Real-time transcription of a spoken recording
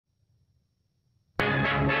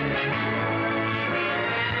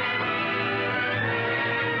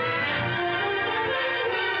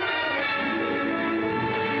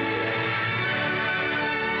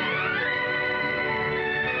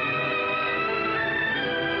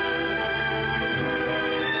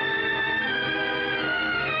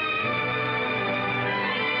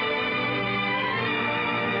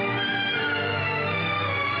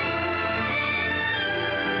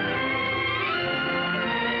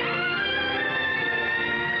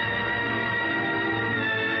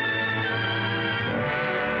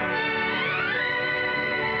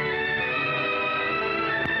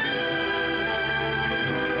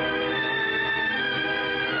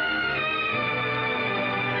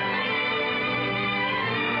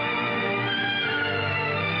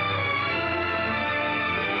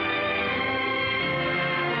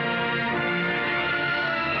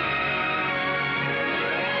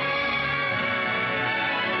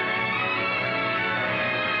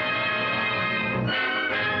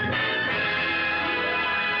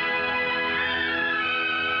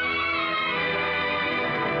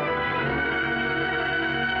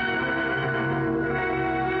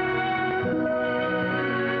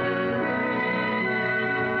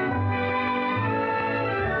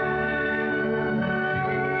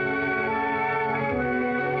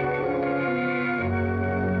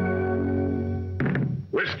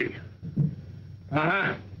Whiskey.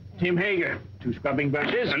 Uh-huh. Tim Hager. 2 scrubbing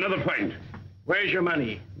brushes. Another pint. Where's your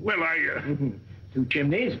money? Well, 2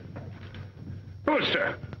 chimneys.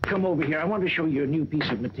 Poster. Come over here. I want to show you a new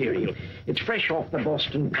piece of material. It's fresh off the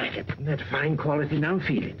Boston packet. And that fine quality. Now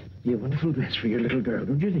feel it. Be a wonderful dress for your little girl.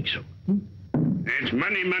 Don't you think so? It's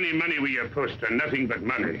money, money, money with your poster. Nothing but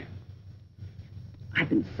money. I've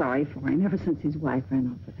been sorry for him ever since his wife ran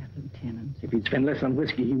off with that lieutenant. If he'd spent less on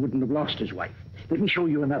whiskey, he wouldn't have lost his wife. Let me show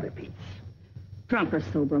you another piece. Drunk or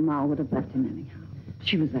sober, Ma would have left him anyhow.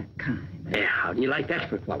 She was that kind. Yeah, how do you like that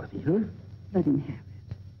for quality, huh? Let him have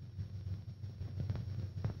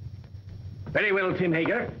it. Very well, Tim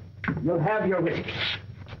Hager. You'll have your whiskey.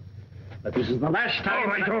 But this is the last time...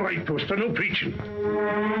 All right, Poster. No preaching.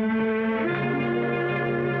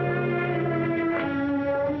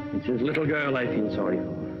 It's his little girl I feel sorry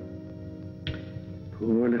for.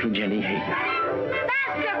 Poor little Jenny Hager.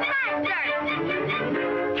 Faster, faster!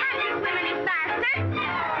 Can't you swim any faster?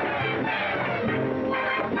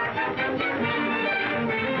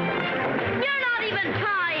 You're not even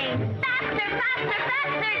trying. Faster, faster,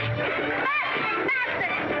 faster! Faster,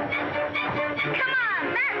 faster! Come on,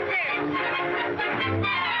 faster!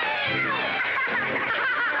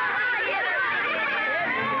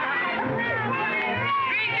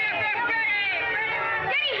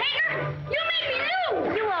 Jenny Hager, you made me lose!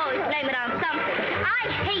 You always blame it on something. I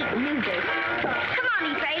hate losers. Come on,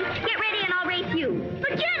 E-Train, get ready and I'll race you.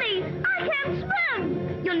 But Jenny, I can't swim.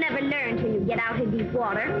 You'll never learn till you get out in deep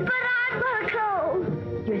water. But I'm gonna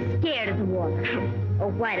cold. You're scared of the water. Oh,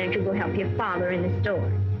 why don't you go help your father in the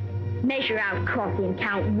store? Measure out coffee and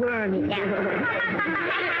count wormy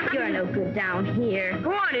apples. You're no good down here.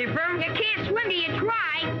 Go on, Ephraim. You can't swim till you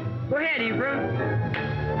try. Go ahead, Ephraim.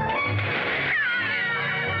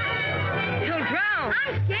 He'll drown.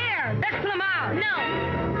 I'm scared. Let's pull him out. No.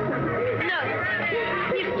 No.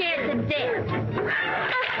 He's scared to death.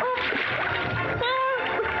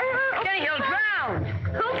 Jenny, he'll drown.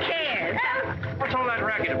 Who cares? What's all that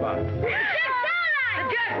racket about? The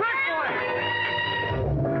jet, run for it.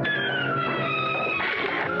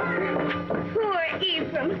 Poor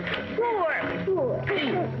Ephraim. Poor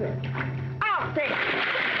Ephraim. I'll fix it.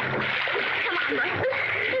 Come on, Mike.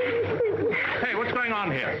 Hey, what's going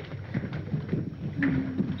on here?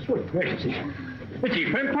 Sweet gracious. It's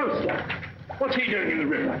Ephraim Poster. What's he doing in the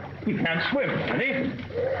river? He can't swim, can he?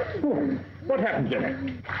 Oh, what happened, Jenny?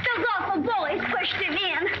 Those awful boys pushed him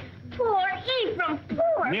in. Poor Ephraim,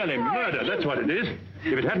 poor. Nearly poor murder, that's what it is.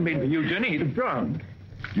 If it hadn't been for you, Jenny, he'd have drowned.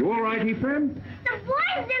 You all right, Ephraim? The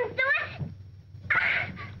boys didn't do it.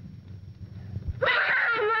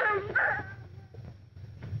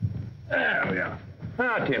 There we are.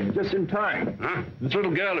 Ah, Tim, just in time. Huh? This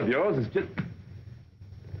little girl of yours is just...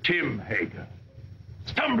 Tim Hager.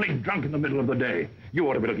 Stumbling drunk in the middle of the day. You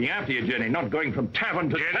ought to be looking after you, Jenny, not going from tavern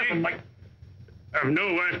to tavern like... I've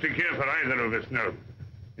no wife to care for either of us now.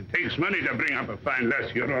 It takes money to bring up a fine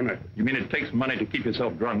lass, Your Honor. You mean it takes money to keep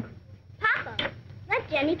yourself drunk? Papa, let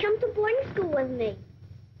Jenny come to boarding school with me.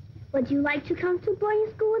 Would you like to come to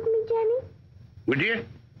boarding school with me, Jenny? Would you?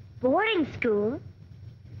 Boarding school?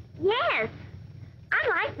 Yes. I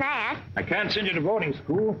like that. I can't send you to boarding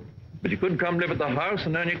school, but you could come live at the house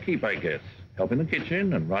and earn your keep, I guess. Help in the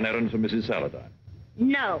kitchen and run errands for Mrs. Saladine.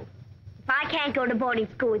 No. If I can't go to boarding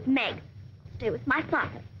school with Meg, stay with my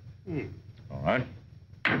father. All right.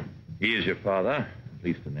 He is your father, at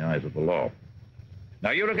least in the eyes of the law.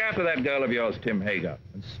 Now, you look after that girl of yours, Tim Hager,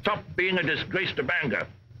 and stop being a disgrace to Bangor.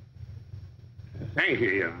 Thank you,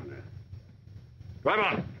 Your Honor. Drive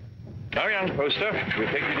on. Hurry on, Poster. We'll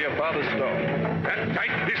take you to your father's store. That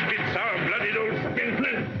tight biscuit's our blooded old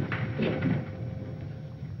skinflint.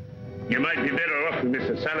 You might be better off than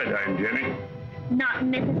Mrs. Saladine, Jenny. Not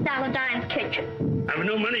in Mrs. Saladine's kitchen. I've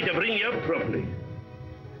no money to bring you up properly.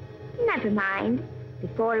 Never mind.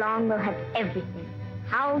 Before long, we'll have everything.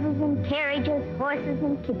 Houses and carriages, horses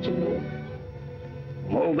and kitchen maids.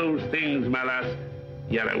 All those things, my lass.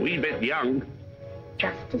 You're a wee bit young.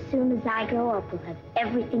 Just as soon as I grow up, we'll have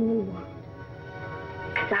everything we want.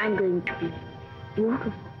 Because I'm going to be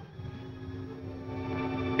beautiful.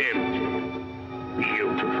 Empty.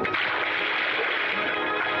 Beautiful.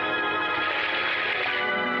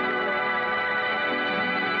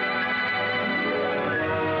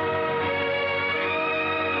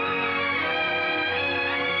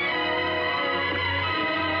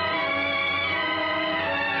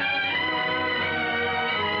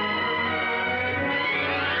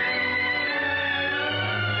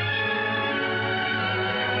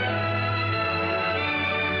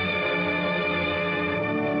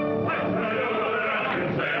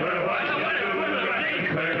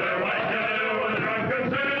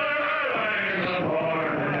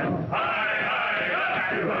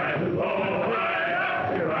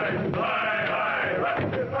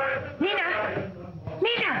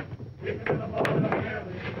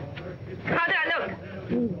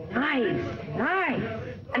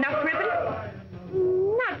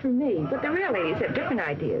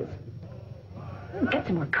 Ideas. Get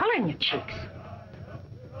some more color in your cheeks.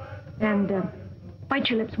 And bite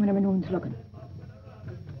your lips whenever no one's looking.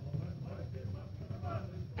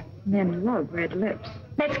 Men love red lips.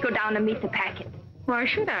 Let's go down and meet the packet. Why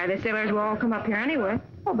should I? The sailors will all come up here anyway.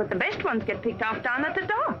 Oh, but the best ones get picked off down at the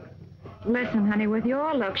dock. Listen, honey, with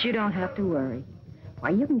your looks, you don't have to worry. Why,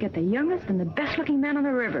 you can get the youngest and the best-looking man on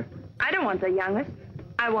the river. I don't want the youngest.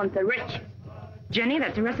 I want the rich. Jenny,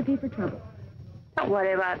 that's a recipe for trouble. Don't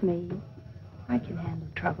worry about me. I can handle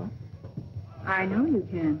trouble. I know you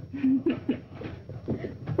can.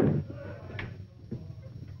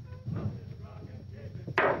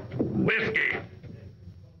 Whiskey.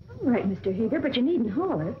 All right, Mr. Hager, but you needn't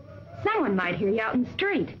holler. Someone might hear you out in the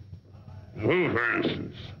street. Who, for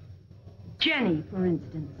instance? Jenny, for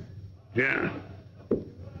instance. Yeah.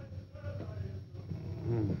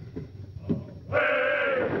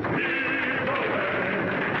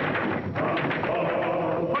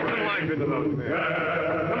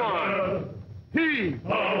 Come on. Heave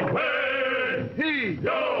away, heave,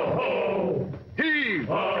 yo ho. Heave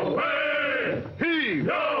away, heave,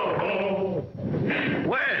 yo ho.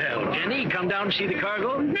 Well, Jenny, come down and see the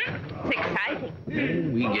cargo? Mm-hmm. It's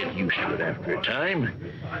exciting. We get used to it after a time.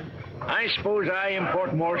 I suppose I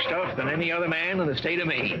import more stuff than any other man in the state of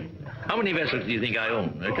Maine. How many vessels do you think I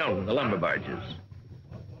own, counting the lumber barges?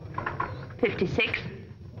 56.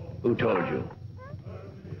 Who told you?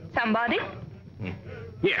 Somebody?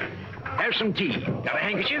 Here, have some tea. Got a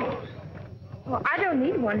handkerchief? Well, I don't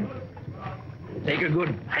need one. Take a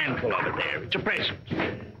good handful of it there. It's a present.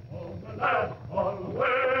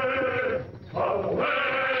 Away, away.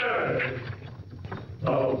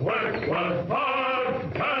 The work was hard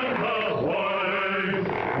and the voyage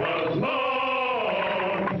was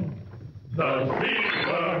long. The seas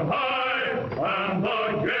were high and the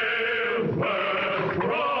gales were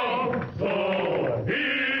strong. So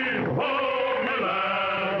heave home the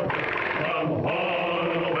lad from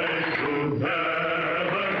Holloway to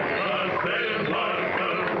Devon. The sails are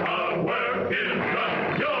set, our work is done.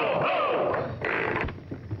 Yo ho!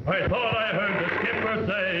 I thought I heard the skipper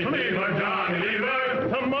say, "Leave her, Johnny, leave her.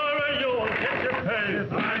 Tomorrow you'll get your pay."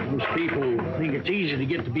 Most people think it's easy to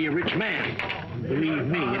get to be a rich man. Believe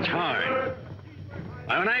me, it's hard.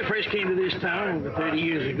 Why, when I first came to this town over 30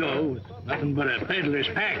 years ago, with nothing but a peddler's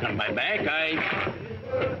pack on my back, Hey,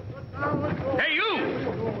 you!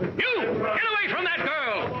 You! Get away from that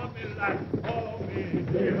girl!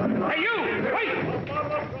 Hey, you! Wait!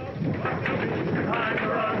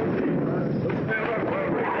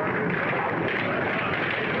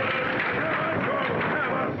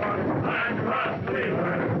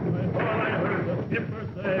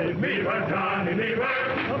 Leave her, Johnny, leave her.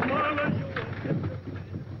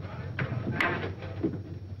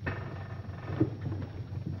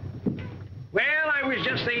 Well, I was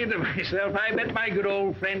just saying to myself, I bet my good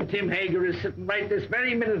old friend Tim Hager is sitting right this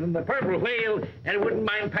very minute in the Purple Whale and wouldn't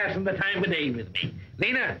mind passing the time of day with me.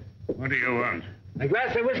 Lena? What do you want? A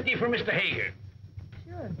glass of whiskey for Mr. Hager.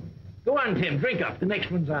 Sure. Go on, Tim. Drink up. The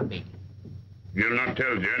next one's on me. You'll not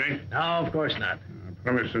tell Jenny? No, of course not. I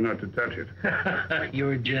promise her not to touch it.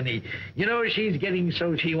 You're Jenny. You know, she's getting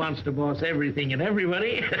so she wants to boss everything and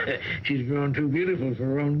everybody. She's grown too beautiful for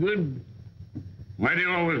her own good. Why do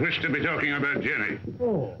you always wish to be talking about Jenny?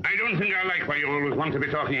 Oh. I don't think I like why you always want to be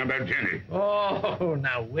talking about Jenny. Oh,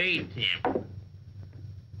 now wait, Tim.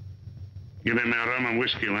 Give me my rum and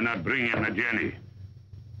whiskey when not bringing the Jenny.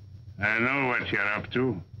 I know what you're up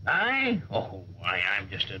to. I? Oh, why, I'm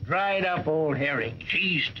just a dried-up old herring.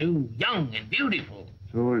 She's too young and beautiful.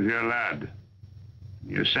 So is your lad.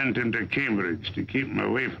 You sent him to Cambridge to keep him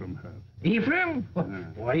away from her. Ephraim?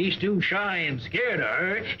 Why, he's too shy and scared of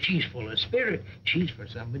her. She's full of spirit. She's for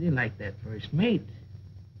somebody like that first mate.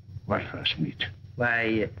 What first mate?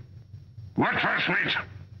 Why, What first mate?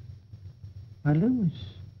 why, Lewis.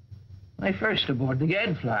 My first aboard the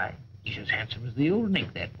Gadfly. He's as handsome as the old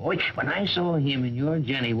Nick, that boy. When I saw him and your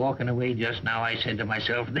Jenny walking away just now, I said to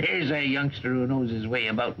myself, there's a youngster who knows his way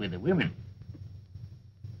about with the women.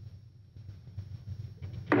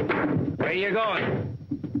 Where are you going?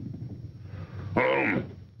 Home.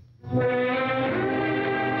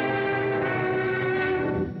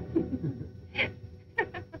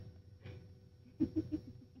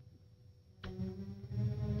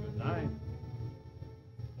 Good night.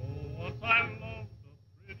 Oh, once I loved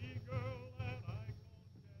a pretty girl that I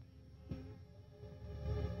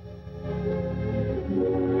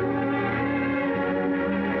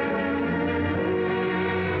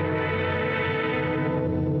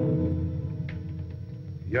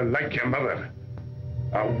You're like your mother.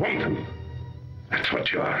 A wanton. That's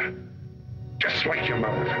what you are. Just like your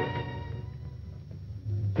mother.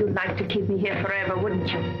 You'd like to keep me here forever, wouldn't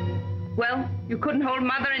you? Well, you couldn't hold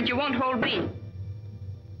Mother and you won't hold me.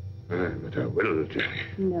 But I will, Jenny.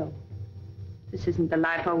 No. This isn't the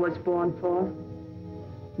life I was born for.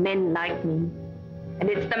 Men like me. And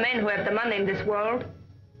it's the men who have the money in this world.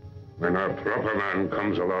 When a proper man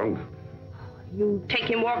comes along. You take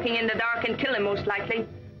him walking in the dark and kill him, most likely.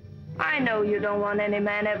 I know you don't want any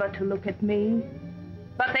man ever to look at me.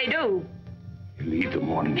 But they do. You lead them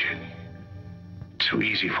on, Jenny. It's so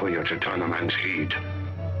easy for you to turn a man's head.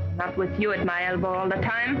 Not with you at my elbow all the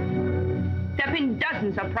time. There've been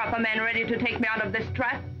dozens of proper men ready to take me out of this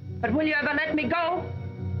trap. But will you ever let me go?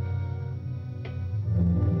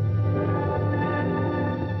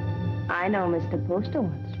 I know Mr. Poster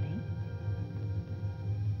wants me.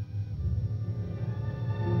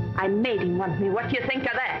 I made him want me. What do you think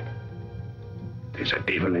of that? There's a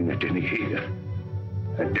devil in you, Jenny Hager.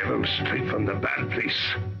 A devil straight from the bad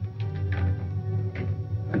place.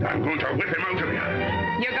 And I'm going to whip him out of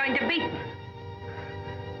you. You're going to beat me.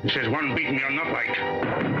 This is one beating you'll not like.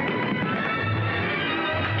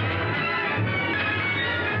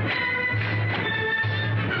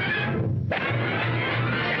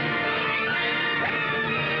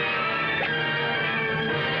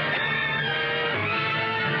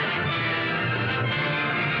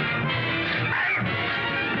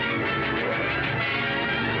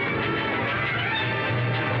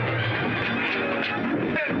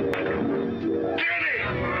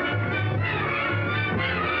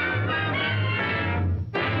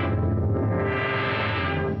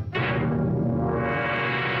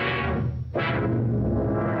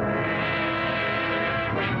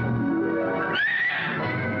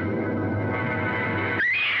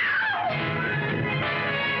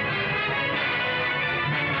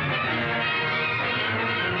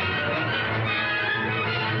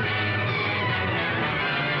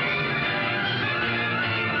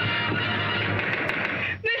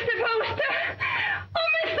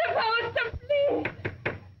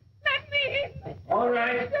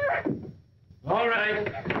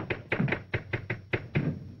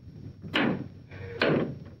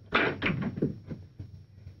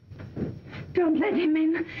 Don't let him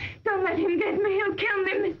in. Don't let him get me. He'll kill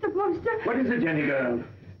me, Mr. Poster. What is it, Jenny girl?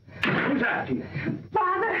 Who's after you?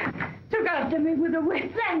 Father took after me with a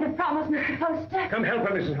whip. Splendid promise, Mr. Poster. Come help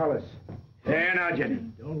her, Mrs. Hollis. There now, Jenny.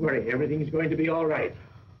 Don't worry. Everything's going to be all right.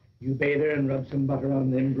 You bathe her and rub some butter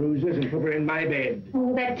on them bruises and put her in my bed.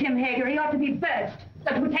 Oh, that Tim Hager, he ought to be birched.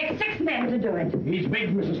 So it would take 6 men to do it. He's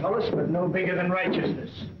big, Mrs. Hollis, but no bigger than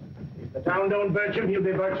righteousness. If the town don't birch him, he'll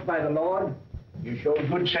be birched by the Lord. You showed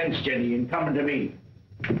good sense, Jenny, in coming to me.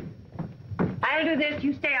 I'll do this.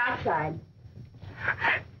 You stay outside.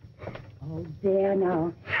 Oh, there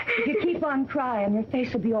now. If you keep on crying, your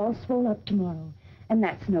face will be all swole up tomorrow. And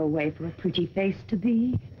that's no way for a pretty face to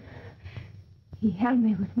be. He held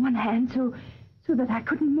me with one hand so that I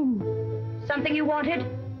couldn't move. Something you wanted?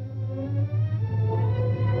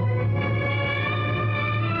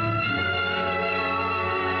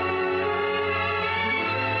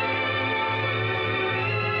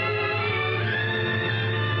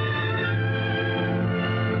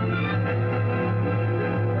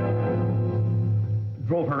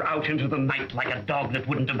 drove her out into the night like a dog that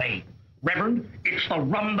wouldn't obey. Reverend, it's the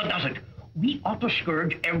rum that does it. We ought to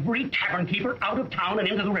scourge every tavern keeper out of town and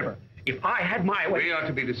into the river. If I had my way... We ought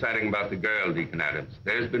to be deciding about the girl, Deacon Adams.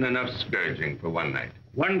 There's been enough scourging for one night.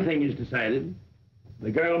 One thing is decided.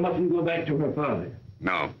 The girl mustn't go back to her father.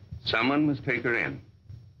 No. Someone must take her in.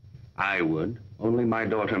 I would. Only my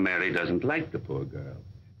daughter Mary doesn't like the poor girl.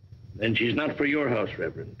 Then she's not for your house,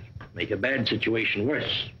 Reverend. Make a bad situation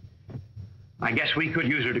worse. I guess we could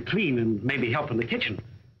use her to clean and maybe help in the kitchen.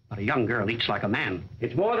 But a young girl eats like a man.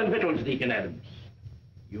 It's more than victuals, Deacon Adams.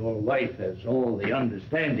 Your wife has all the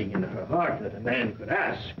understanding in her heart that a man could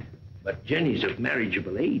ask. But Jenny's of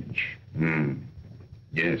marriageable age.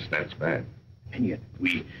 Yes, that's bad. And yet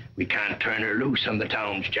we can't turn her loose on the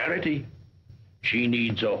town's charity. She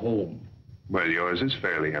needs a home. Well, yours is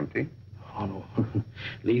fairly empty. Oh, no.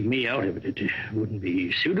 Leave me out of it. It wouldn't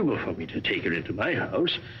be suitable for me to take her into my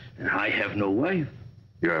house. And I have no wife.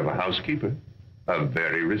 You have a housekeeper. A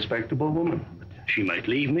very respectable woman. But she might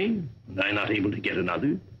leave me, and I'm not able to get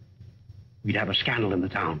another. We'd have a scandal in the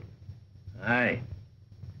town. Aye.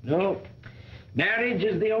 No. Marriage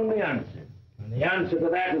is the only answer. And the answer to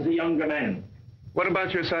that is a younger man. What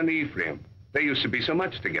about your son Ephraim? They used to be so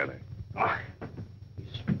much together. Ah,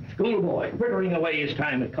 he's a schoolboy, frittering away his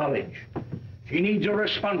time at college. She needs a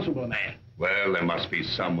responsible man. Well, there must be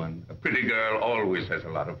someone. A pretty girl always has a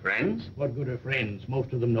lot of friends. What good are friends?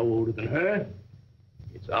 Most of them no older than her.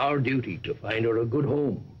 It's our duty to find her a good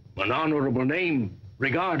home, an honorable name,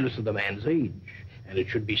 regardless of the man's age. And it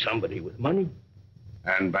should be somebody with money.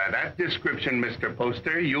 And by that description, Mr.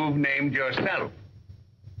 Poster, you've named yourself.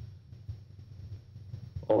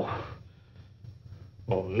 Oh,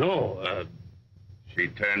 no. She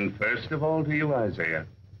turned first of all to you, Isaiah.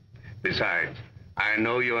 Besides, I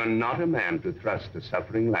know you're not a man to thrust a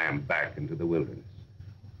suffering lamb back into the wilderness.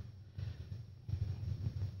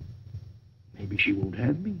 Maybe she won't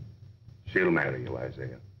have me. She'll marry you,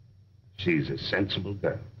 Isaiah. She's a sensible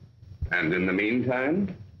girl. And in the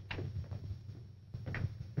meantime...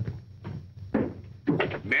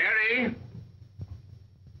 Mary!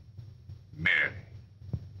 Mary.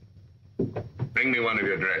 Bring me one of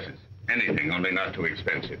your dresses. Anything, only not too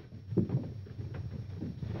expensive.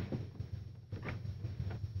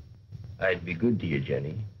 I'd be good to you,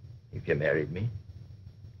 Jenny, if you married me.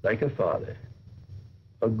 Like a father.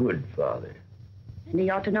 A good father. And he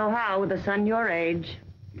ought to know how with a son your age.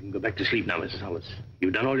 You can go back to sleep now, Mrs. Hollis.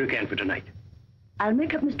 You've done all you can for tonight. I'll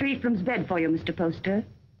make up Mr. Ephraim's bed for you, Mr. Poster.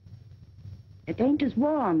 It ain't as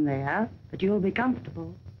warm there, but you'll be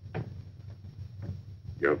comfortable.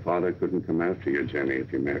 Your father couldn't come after you, Jenny,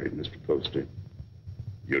 if you married Mr. Poster.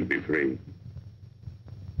 You'd be free.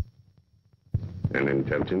 An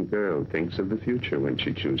intelligent girl thinks of the future when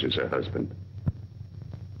she chooses a husband.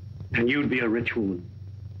 And you'd be a rich woman.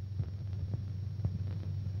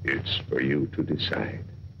 It's for you to decide.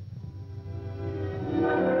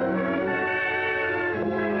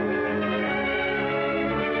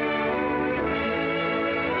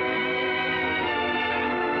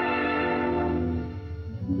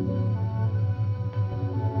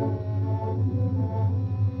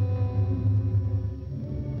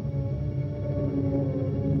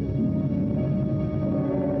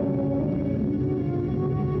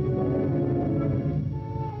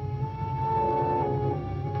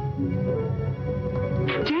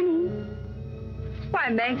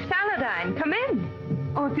 Meg Saladine, come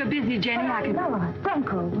in. Oh, if you're busy, Jenny, I can... No, don't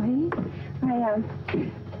go away.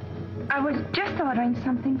 I was just ordering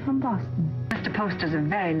something from Boston. Mr. Poster's a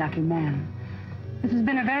very lucky man. This has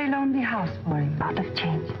been a very lonely house for him. A lot of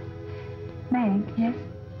change. Meg, yes?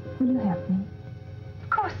 Will you help me? Of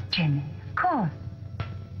course, Jenny, of course.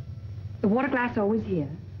 The water glass always here.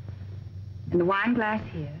 And the wine glass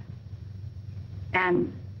here.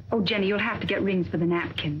 And, oh, Jenny, you'll have to get rings for the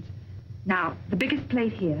napkins. Now, the biggest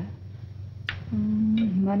plate here.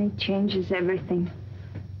 Money changes everything.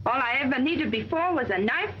 All I ever needed before was a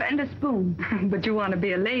knife and a spoon. But you want to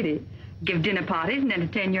be a lady. Give dinner parties and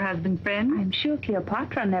entertain your husband's friends. I'm sure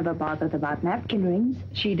Cleopatra never bothered about napkin rings.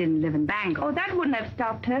 She didn't live in Bangor. Oh, that wouldn't have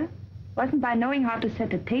stopped her. Wasn't by knowing how to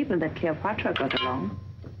set a table that Cleopatra got along.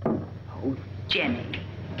 Oh, Jenny.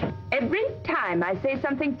 Every time I say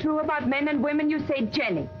something true about men and women, you say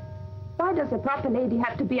Jenny. Why does a proper lady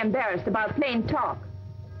have to be embarrassed about plain talk?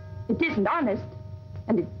 It isn't honest,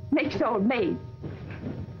 and it makes old maids.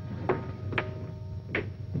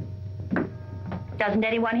 Doesn't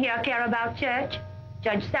anyone here care about church?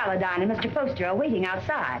 Judge Saladine and Mr. Poster are waiting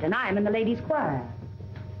outside, and I'm in the ladies' choir.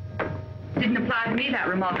 Didn't apply to me, that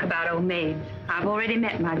remark about old maids. I've already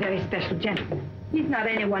met my very special gentleman. He's not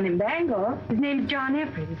anyone in Bangor. His name's John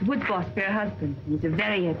Everett. He's Wood's boss for her husband. He's a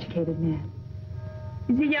very educated man.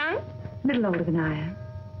 Is he young? A little older than I am.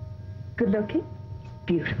 Good looking?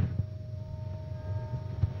 Beautiful.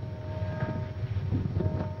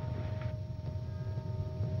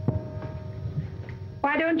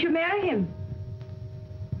 Why don't you marry him?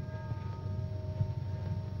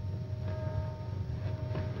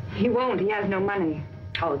 He won't. He has no money.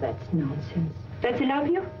 Oh, that's nonsense. Does he love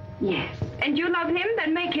you? Yes. And you love him?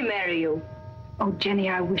 Then make him marry you. Oh, Jenny,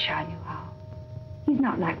 I wish I knew how. He's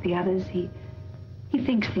not like the others. He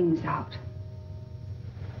thinks things out.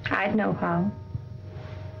 I'd know how.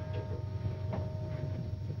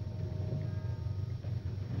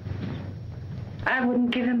 I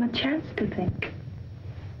wouldn't give him a chance to think.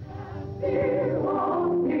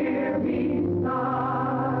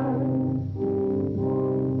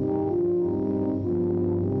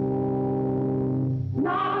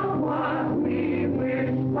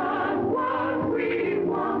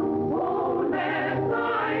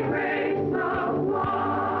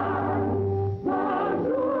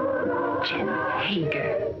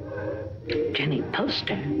 Hager. Jenny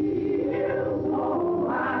Poster.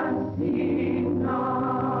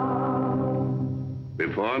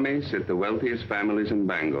 Before me sit the wealthiest families in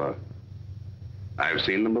Bangor. I've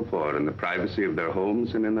seen them before in the privacy of their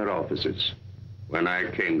homes and in their offices. When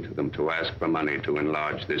I came to them to ask for money to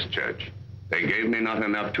enlarge this church, they gave me not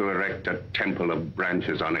enough to erect a temple of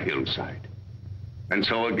branches on a hillside. And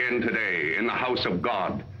so again today, in the house of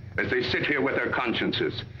God, as they sit here with their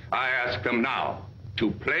consciences, I ask them now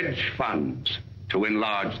to pledge funds to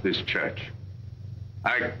enlarge this church.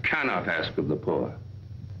 I cannot ask of the poor,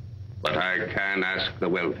 but I can ask the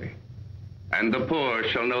wealthy. And the poor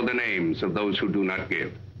shall know the names of those who do not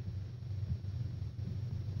give.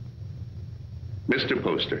 Mr.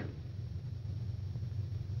 Poster.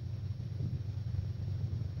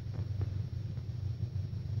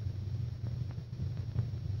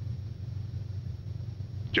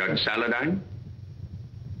 Judge Saladine?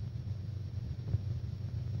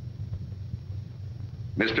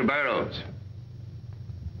 Mr. Burroughs?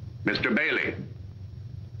 Mr. Bailey?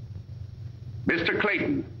 Mr.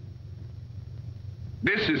 Clayton?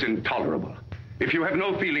 This is intolerable. If you have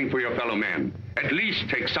no feeling for your fellow men, at least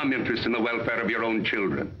take some interest in the welfare of your own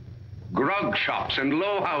children. Grog shops and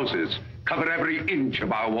low houses cover every inch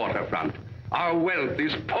of our waterfront. Our wealth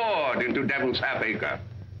is poured into Devil's Half-Acre,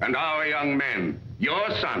 and our young men, your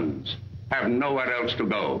sons, have nowhere else to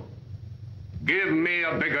go. Give me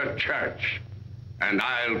a bigger church, and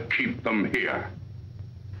I'll keep them here.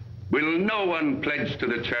 Will no one pledge to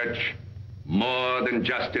the church more than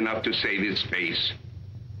just enough to save his face?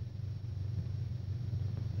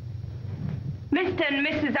 Mr. and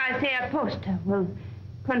Mrs. Isaiah Poster will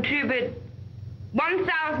contribute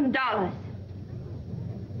 $1,000.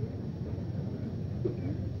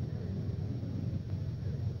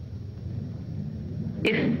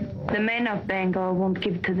 If the men of Bangor won't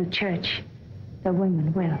give to the church, the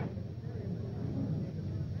women will.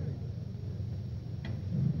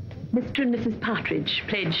 Mr. and Mrs. Partridge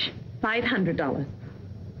pledge $500.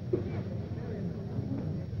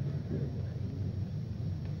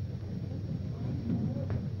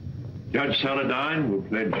 Judge Saladine will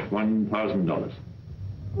pledge $1,000.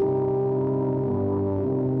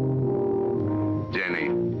 Jenny,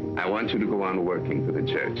 I want you to go on working for the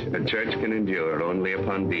church. A church can endure only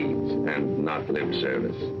upon deeds and not lip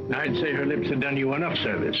service. I'd say her lips have done you enough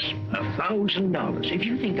service. $1,000. If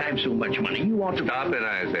you think I've so much money, you ought to... Stop it,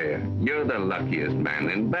 Isaiah. You're the luckiest man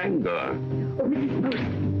in Bangor. Oh, Mrs.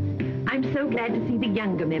 Poster, I'm so glad to see the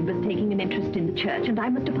younger members taking an interest in the church, and I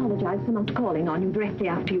must apologize for not calling on you directly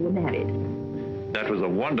after you were married. That was a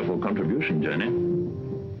wonderful contribution, Jenny.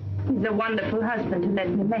 He's a wonderful husband to let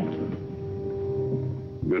me make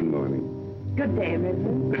it. Good morning. Good day,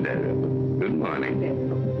 Reverend. Good day, Reverend. Good morning.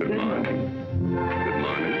 Good morning. Good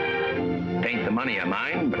morning. It ain't the money of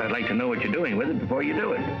mine, but I'd like to know what you're doing with it before you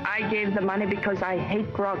do it. I gave the money because I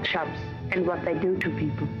hate grog shops and what they do to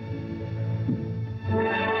people.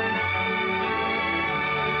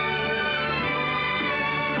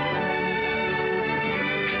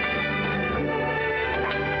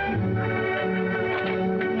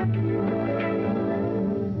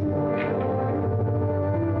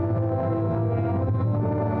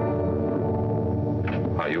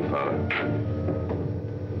 Are you, Father?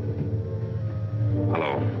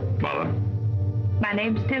 Hello, Mother. My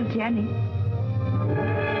name's still Jenny.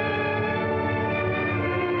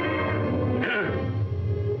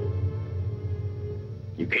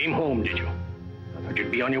 You came home, did you? I thought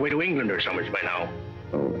you'd be on your way to England or somewhere by now.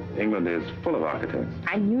 Oh, England is full of architects.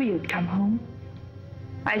 I knew you'd come home.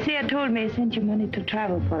 Isaiah told me he sent you money to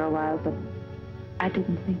travel for a while, but I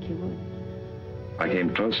didn't think you would. I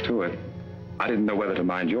came close to it. I didn't know whether to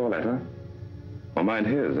mind your letter or mind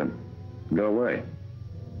his and go away.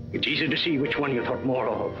 It's easy to see which one you thought more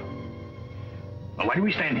of. Well, why do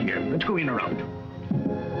we stand here? Let's go in around.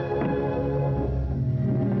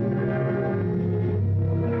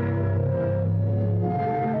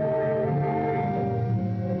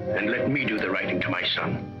 And let me do the writing to my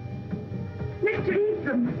son. Mr.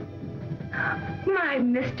 Ephraim. My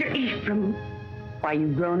Mr. Ephraim. Why,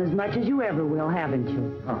 you've grown as much as you ever will, haven't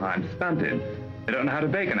you? Oh, I'm stunted. I don't know how to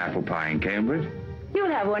bake an apple pie in Cambridge.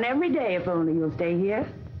 You'll have one every day if only you'll stay here.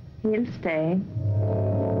 He'll stay.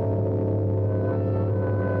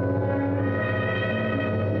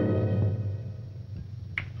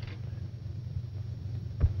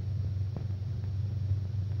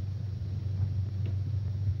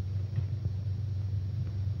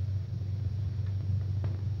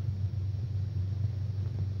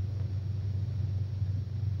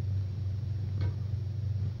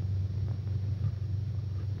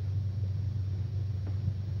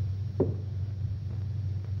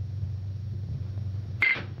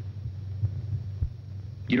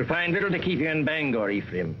 You'll find little to keep you in Bangor,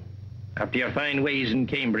 Ephraim. After your fine ways in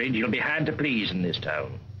Cambridge, you'll be hard to please in this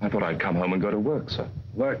town. I thought I'd come home and go to work, sir.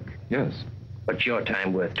 Work? Yes. What's your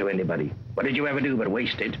time worth to anybody? What did you ever do but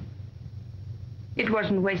waste it? It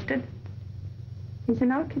wasn't wasted. He's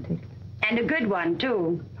an architect. And a good one,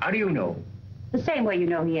 too. How do you know? The same way you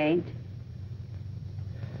know he ain't.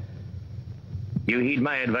 You heed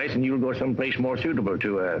my advice and you'll go someplace more suitable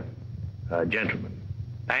to a gentleman.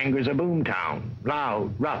 Bangor's a boom town.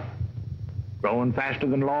 Loud, rough. Growing faster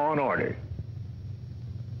than law and order.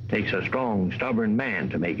 Takes a strong, stubborn man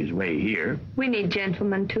to make his way here. We need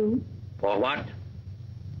gentlemen, too. For what?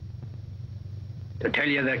 To tell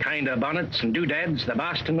you the kind of bonnets and doodads the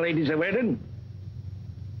Boston ladies are wearing?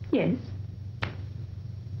 Yes.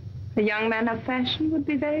 A young man of fashion would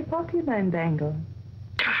be very popular in Bangor.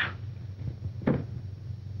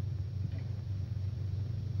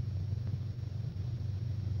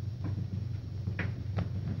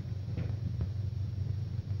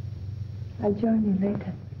 I'll join you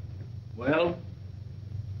later. Well?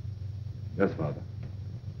 Yes, Father.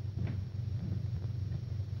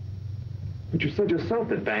 But you said yourself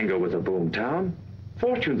that Bangor was a boom town.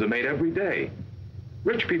 Fortunes are made every day.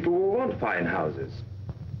 Rich people will want fine houses.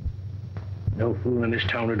 No fool in this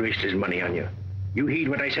town would waste his money on you. You heed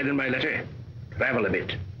what I said in my letter. Travel a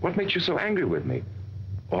bit. What makes you so angry with me?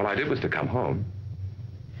 All I did was to come home.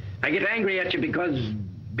 I get angry at you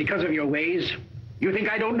because of your ways. You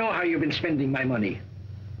think I don't know how you've been spending my money.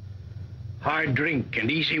 Hard drink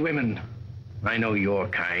and easy women. I know your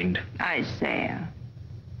kind. Isaiah,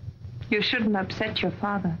 you shouldn't upset your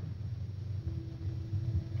father.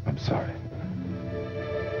 I'm sorry.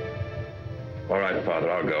 All right,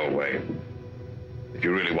 Father, I'll go away. If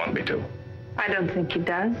you really want me to. I don't think he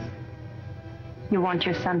does. You want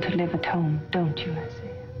your son to live at home, don't you, Isaiah?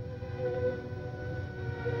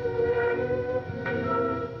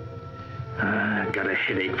 I've got a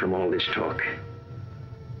headache from all this talk.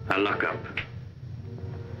 I'll lock up.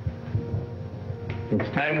 It's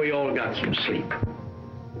time we all got some sleep.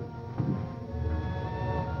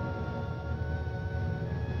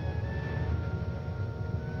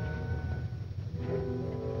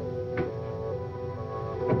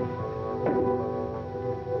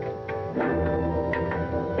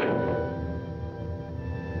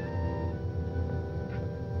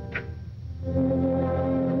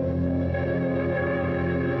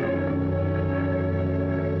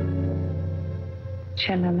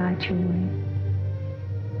 Shall I light you away?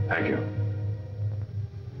 Thank you.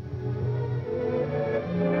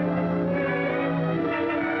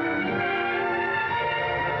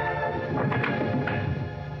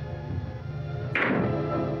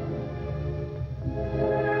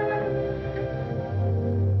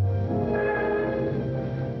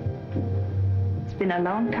 It's been a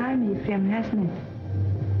long time, Ephraim, hasn't it?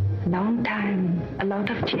 A long time, a lot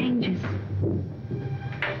of changes.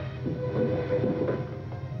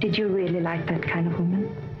 Did you really like that kind of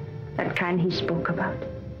woman? That kind he spoke about?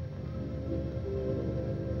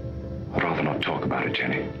 I'd rather not talk about it,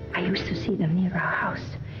 Jenny. I used to see them near our house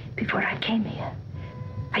before I came here.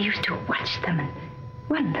 I used to watch them and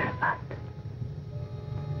wonder about them.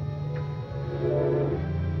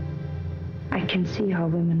 I can see how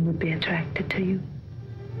women would be attracted to you.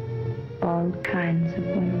 All kinds of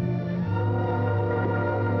women.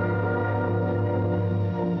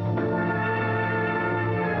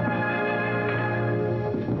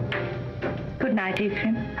 Good night,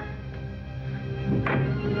 Ephraim.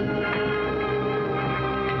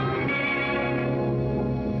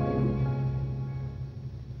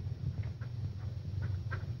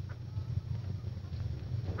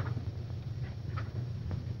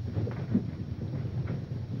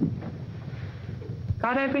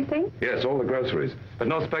 got everything? Yes, all the groceries. But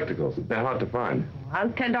no spectacles. They're hard to find.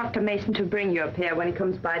 I'll tell Dr. Mason to bring you a pair when he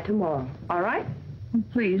comes by tomorrow. All right?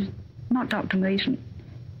 Please, not Dr. Mason.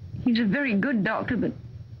 He's a very good doctor, but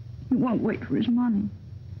he won't wait for his money.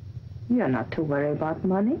 You're not to worry about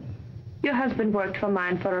money. Your husband worked for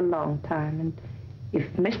mine for a long time, and if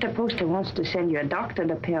Mr. Poster wants to send you a doctor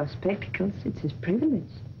and a pair of spectacles, it's his privilege.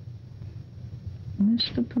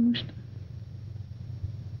 Mr. Poster?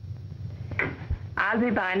 I'll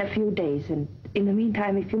be by in a few days, and in the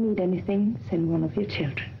meantime, if you need anything, send one of your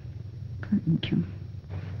children. Thank you.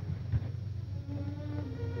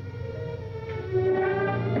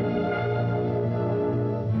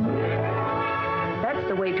 That's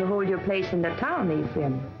the way to hold your place in the town,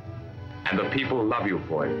 Ephraim. And the people love you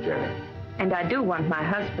for it, Jenny. And I do want my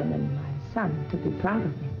husband and my son to be proud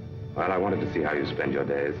of me. Well, I wanted to see how you spend your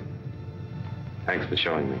days. Thanks for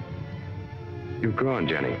showing me. You've grown,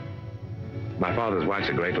 Jenny. My father's wife's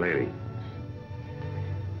a great lady.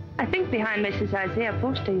 I think behind Mrs. Isaiah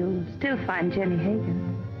Poster, you'll still find Jenny Hager.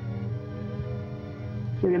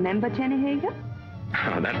 You remember Jenny Hager?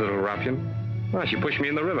 Oh, that little ruffian? Well, she pushed me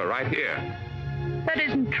in the river right here. That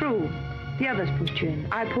isn't true. The others pushed you in.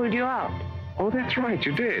 I pulled you out. Oh, that's right,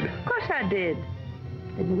 you did. Of course I did.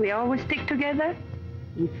 Didn't we always stick together?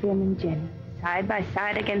 Ephraim and Jenny, side by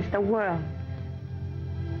side against the world.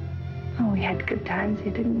 Oh, we had good times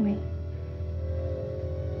here, didn't we?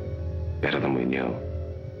 Better than we knew.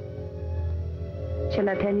 Shall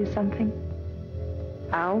I tell you something?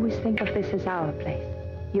 I always think of this as our place,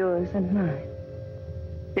 yours and mine.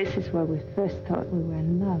 This is where we first thought we were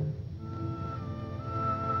in love.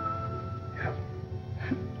 Yeah.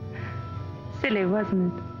 Silly,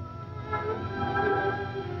 wasn't it?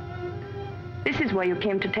 This is where you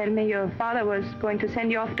came to tell me your father was going to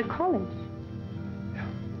send you off to college. Yeah.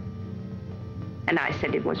 And I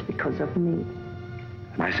said it was because of me.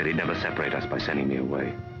 And I said he'd never separate us by sending me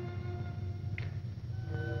away.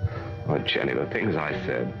 Oh, Jenny, the things I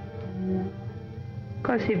said. Of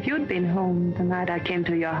course, if you'd been home the night I came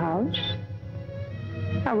to your house,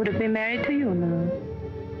 I would have been married to you now.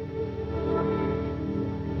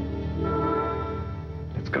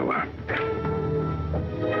 Let's go out.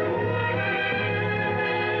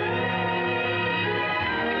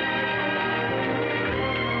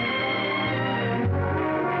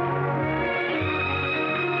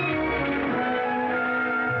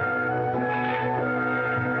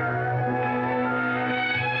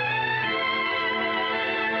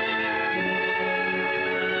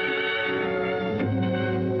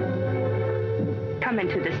 Come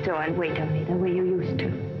into the store and wait on me the way you used to.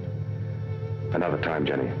 Another time,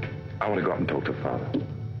 Jenny. I want to go out and talk to Father.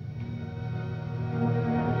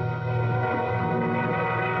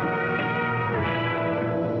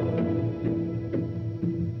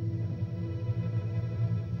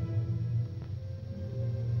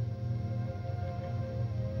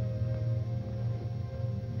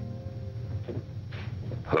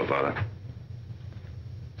 Hello, Father.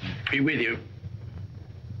 Be with you.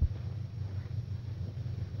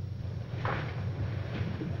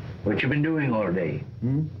 What you been doing all day?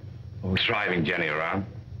 Oh, driving Jenny around.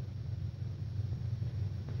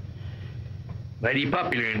 Mighty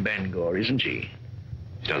popular in Bangor, isn't she?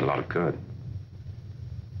 She does a lot of good.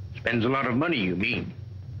 Spends a lot of money, you mean?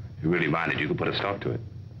 If you really minded, you could put a stop to it.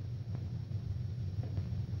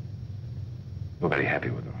 You're very happy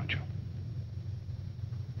with her, aren't you?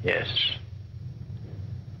 Yes.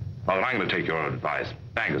 Father, I'm going to take your advice.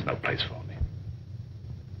 Bangor's no place for me.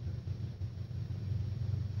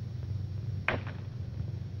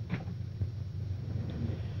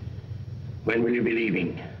 When will you be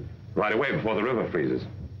leaving? Right away, before the river freezes.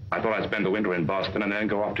 I thought I'd spend the winter in Boston and then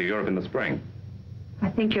go off to Europe in the spring. I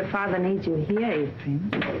think your father needs you here, Ephraim.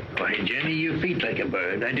 Why, Jenny, you feet like a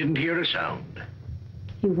bird. I didn't hear a sound.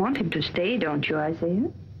 You want him to stay, don't you, Isaiah?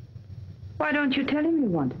 Why don't you tell him you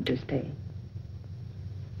want him to stay?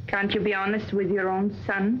 Can't you be honest with your own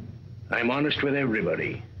son? I'm honest with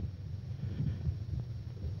everybody.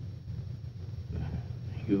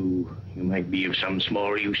 You might be of some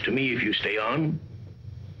small use to me if you stay on.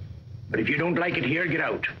 But if you don't like it here, get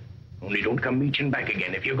out. Only don't come meeching back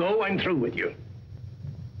again. If you go, I'm through with you.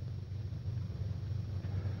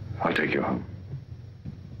 I'll take you home.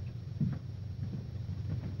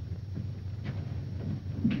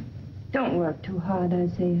 Don't work too hard,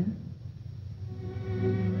 Isaiah.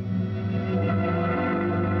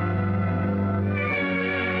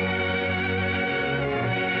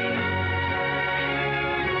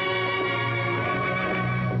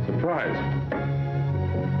 Surprise.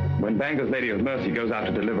 When Bangor's Lady of Mercy goes out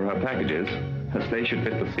to deliver her packages, her sleigh should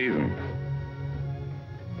fit the season.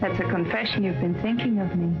 That's a confession you've been thinking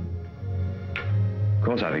of me. Of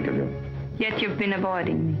course I think of you. Yet you've been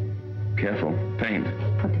avoiding me. Careful. Paint.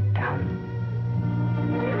 Put it down.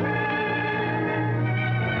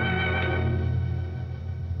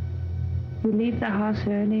 You leave the house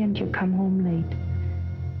early and you come home late.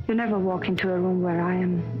 You never walk into a room where I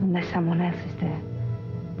am unless someone else is there.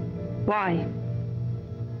 Why?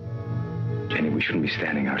 Jenny, we shouldn't be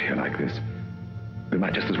standing out here like this. We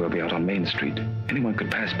might just as well be out on Main Street. Anyone could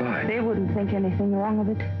pass by. They wouldn't think anything wrong of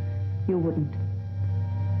it. You wouldn't.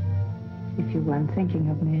 If you weren't thinking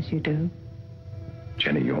of me as you do.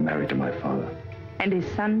 Jenny, you're married to my father. And his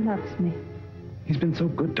son loves me. He's been so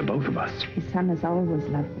good to both of us. His son has always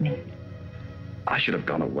loved me. I should have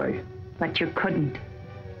gone away. But you couldn't.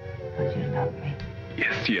 Because you love me.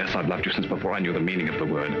 Yes, I've loved you since before I knew the meaning of the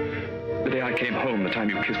word. The day I came home, the time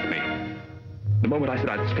you kissed me. The moment I said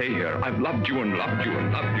I'd stay here, I've loved you and loved you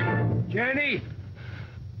and loved you. Jenny!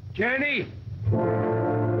 Jenny!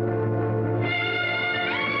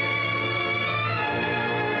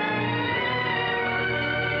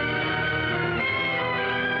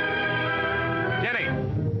 Jenny!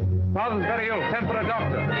 Father's very ill. Send for a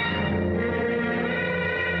doctor.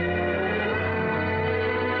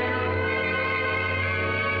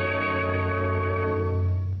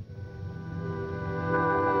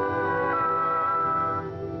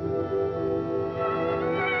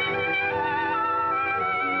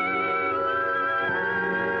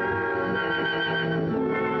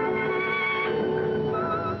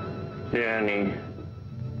 Jenny.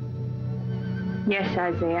 Yes,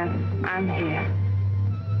 Isaiah, I'm here.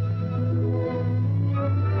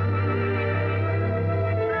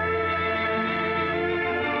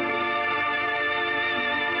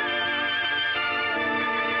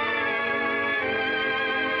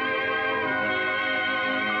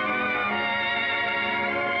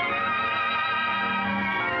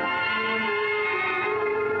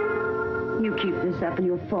 You keep this up and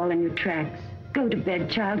you'll fall in your tracks. Go to bed,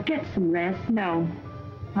 child. Get some rest. No,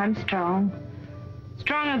 I'm strong.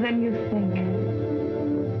 Stronger than you think.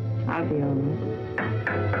 I'll be all right.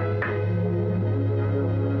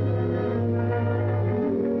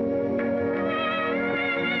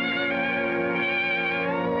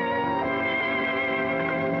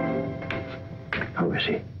 How is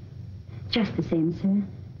he? Just the same, sir.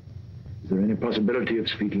 Is there any possibility of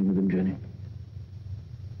speaking with him, Jenny?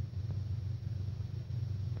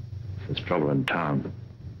 There's trouble in town.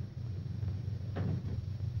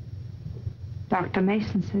 Dr.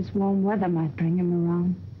 Mason says warm weather might bring him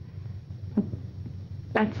around. But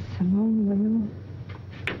that's a long way.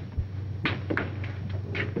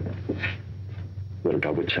 We're at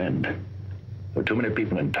our wits' end. There are too many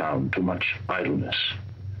people in town, too much idleness.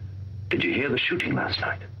 Did you hear the shooting last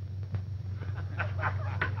night?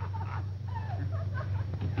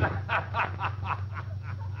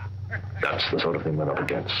 That's the sort of thing we're up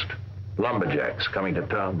against. Lumberjacks coming to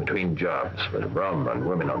town between jobs with rum and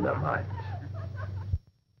women on their minds.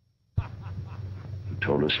 He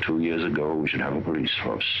told us 2 years ago we should have a police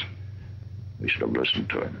force. We should have listened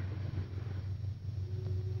to him.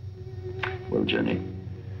 Well, Jenny,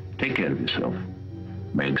 take care of yourself.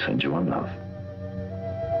 Meg sends you on love.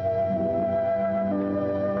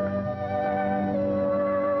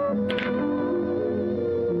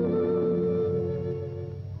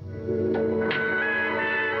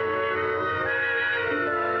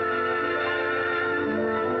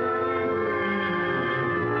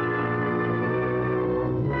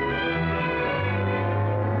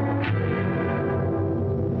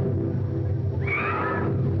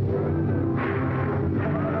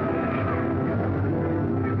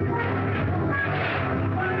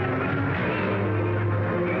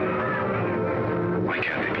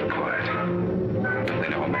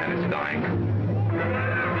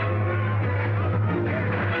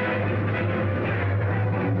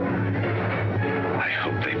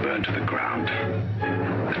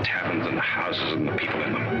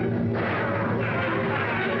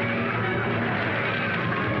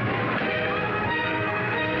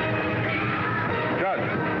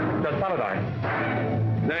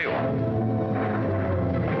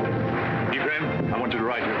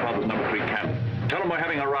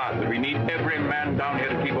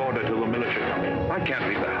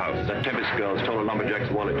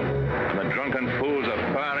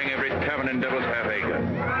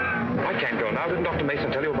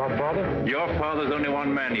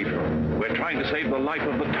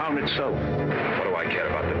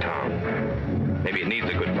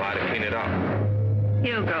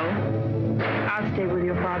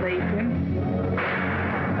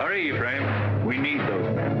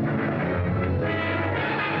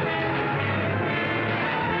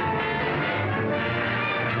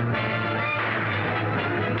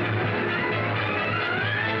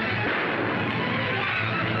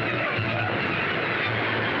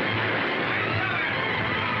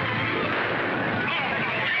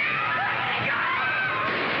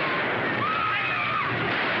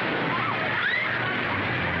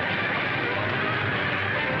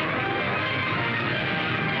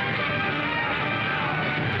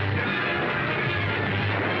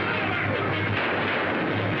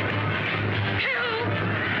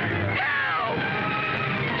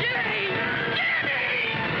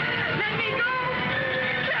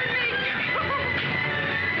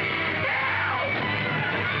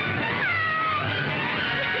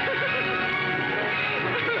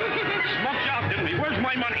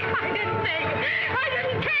 my money? I didn't take it. I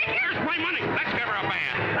didn't take it. Where's my money? Let's give her a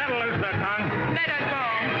band. That'll lose that tongue. Let her go.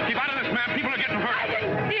 Keep out of this, ma'am. People are getting I hurt.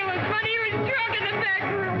 didn't steal his money. He was drunk in the back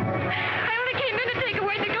room. I only came in to take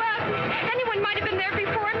away the glasses. Anyone might have been there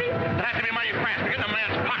before me. It has to be mighty fast to get in a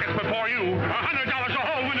man's pockets before you. $100 a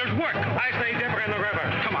hole when there's work. I say dip her in the river.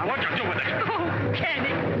 Come on, what'd you do with it? Oh,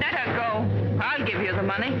 Jenny, let her go. I'll give you the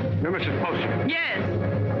money. You're Mrs. Poster. Yes.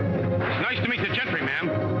 It's nice to meet the gentry, ma'am.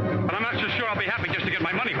 But I'm not so sure I'll be happy just to get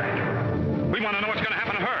my money back. We want to know what's going to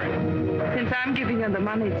happen to her. Since I'm giving her the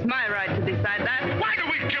money, it's my right to decide that. Why do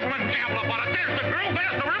we gibble and gabble about it? There's the girl,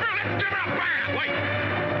 there's the river. Let's give her a band. Wait.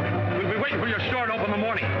 We'll be waiting for your store to open in the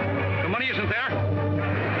morning. The money isn't there.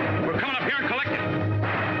 We're coming up here and collect it.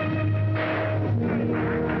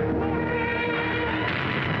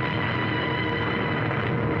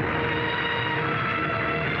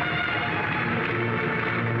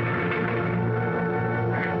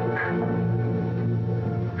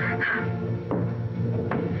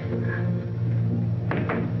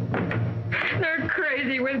 They're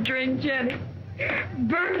crazy with drink, Jenny.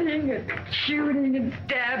 Burning and shooting and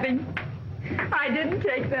stabbing. I didn't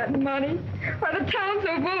take that money. Why, the town's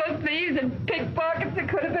so full of thieves and pickpockets, it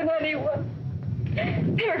could have been anyone.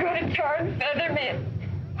 They were going to tar and feather me and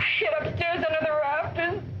hid upstairs under the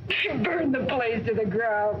rafters and burn the place to the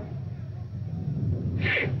ground.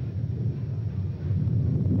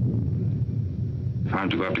 If I'm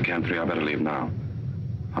to go up to Camp 3, I better leave now.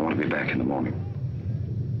 I want to be back in the morning.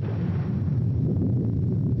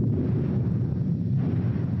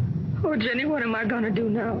 Oh, Jenny, what am I going to do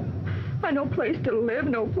now? I no place to live,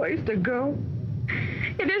 no place to go.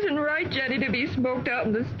 It isn't right, Jenny, to be smoked out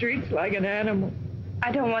in the streets like an animal.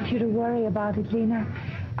 I don't want you to worry about it, Lena.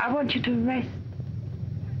 I want you to rest.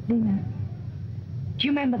 Lena, do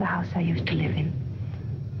you remember the house I used to live in?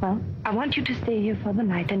 Well, I want you to stay here for the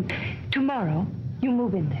night, and tomorrow you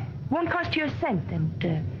move in there. Won't cost you a cent, and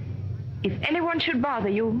if anyone should bother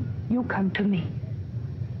you, you come to me.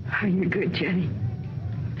 Oh, you're good, Jenny.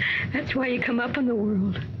 That's why you come up in the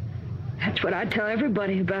world. That's what I tell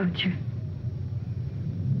everybody about you.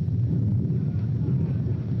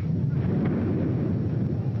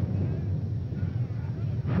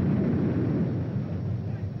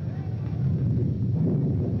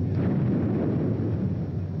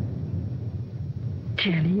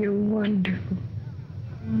 Jenny, you're wonderful.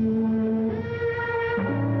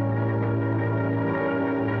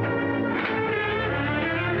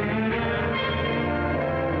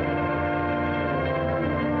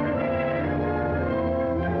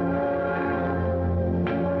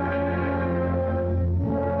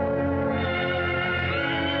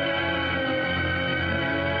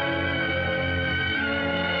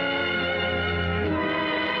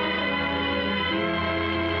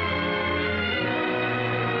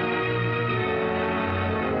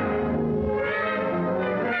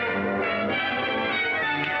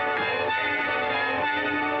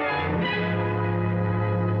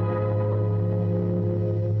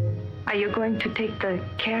 Are you going to take the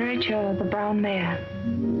carriage or the brown mare?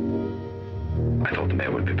 I thought the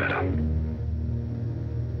mare would be better.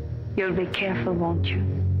 You'll be careful, won't you?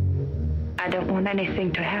 I don't want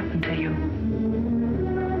anything to happen to you.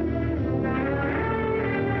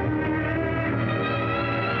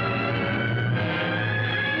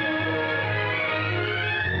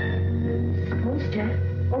 Poster?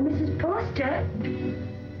 Oh, Mrs. Poster?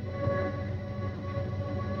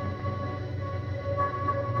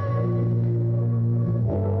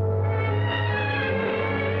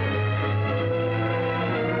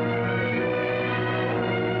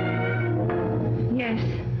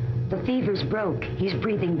 The fever's broke. He's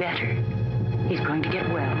breathing better. He's going to get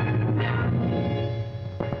well.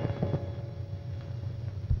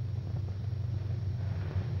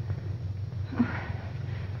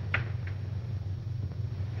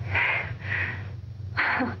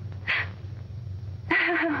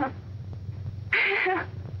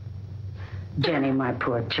 Jenny, my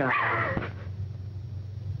poor child.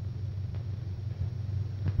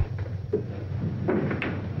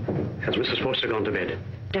 Has Mrs. Foster gone to bed?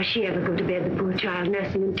 Does she ever go to bed, the poor child,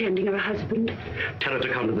 nursing and tending her husband? Tell her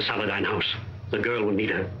to come to the Saladine house. The girl will need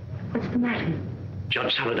her. What's the matter?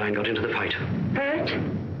 Judge Saladine got into the fight. Hurt?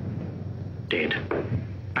 Dead.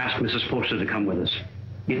 Ask Mrs. Foster to come with us.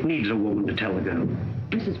 It needs a woman to tell the girl.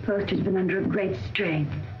 Mrs. Foster's been under a great strain.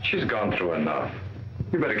 She's gone through enough.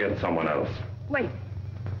 You better get someone else. Wait.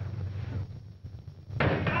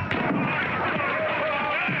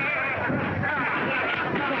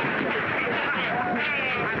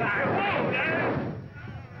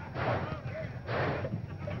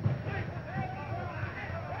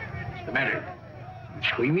 What's the matter?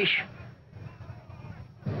 Squeamish?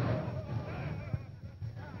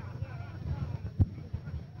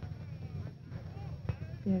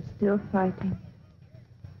 still fighting.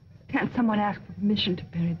 Can't someone ask for permission to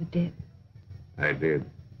bury the dead? I did.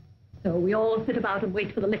 So we all sit about and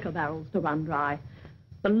wait for the liquor barrels to run dry.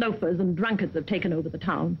 The loafers and drunkards have taken over the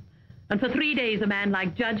town. And for 3 days, a man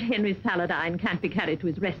like Judge Henry Saladine can't be carried to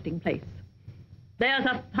his resting place. There's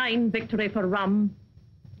a fine victory for rum.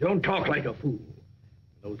 Don't talk like a fool.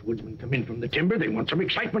 When those woodsmen come in from the timber, they want some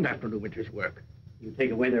excitement after the winter's work. You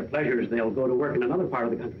take away their pleasures, they'll go to work in another part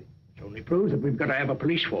of the country. It only proves that we've got to have a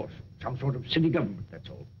police force, some sort of city government, that's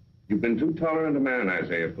all. You've been too tolerant a man,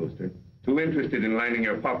 Isaiah Poster. Too interested in lining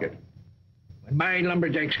your pocket. When my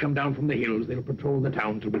lumberjacks come down from the hills, they'll patrol the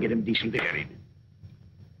town till we get them decently harried.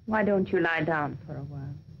 Why don't you lie down for a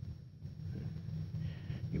while?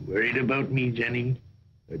 You worried about me, Jenny?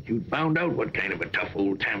 But you'd found out what kind of a tough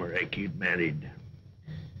old tamarack you'd married.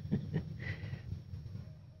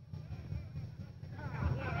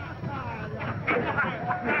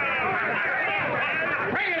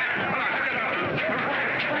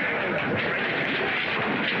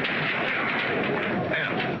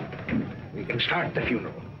 We can start the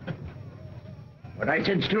funeral. What I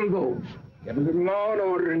said still goes. Get a little law and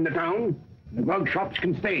order in the town, and the grog shops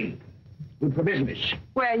can stay. Good for business.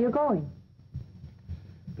 Where are you going?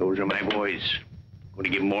 Those are my boys. Going to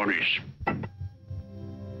give them orders.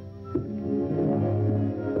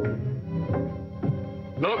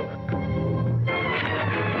 Look.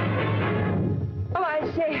 Oh,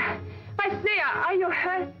 Isaiah, are you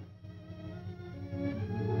hurt?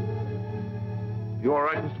 You all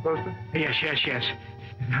right, Mr. Poster? Yes.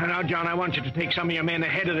 Now, John, I want you to take some of your men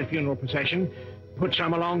ahead of the funeral procession, put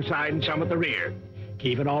some alongside and some at the rear.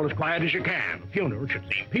 Keep it all as quiet as you can. The funeral should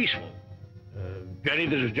seem peaceful. Jenny,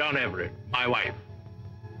 this is John Everett, my wife.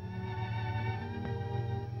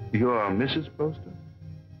 You are Mrs. Poster?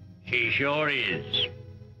 She sure is.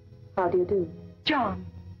 How do you do? John.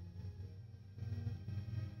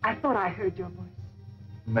 I thought I heard your voice.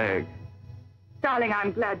 Meg, Darling,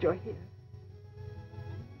 I'm glad you're here.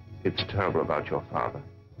 it's terrible about your father.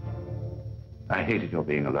 I hated your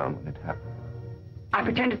being alone when it happened. I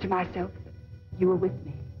pretended to myself that you were with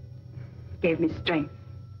me. It gave me strength.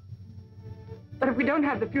 But if we don't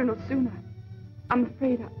have the funeral soon, I'm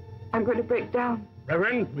afraid I'm going to break down.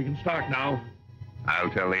 Reverend, we can start now. I'll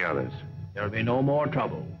tell the others. There'll be no more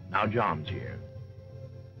trouble. Now John's here.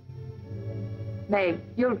 Meg,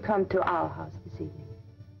 you'll come to our house this evening.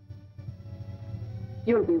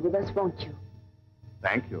 You'll be with us, won't you?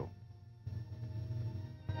 Thank you.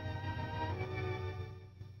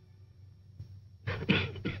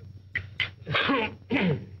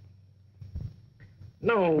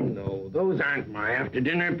 No, those aren't my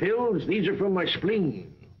after-dinner pills. These are from my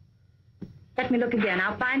spleen. Let me look again.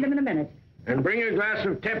 I'll find them in a minute. And bring a glass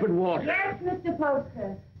of tepid water. Yes, Mr.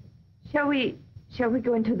 Poster. Shall we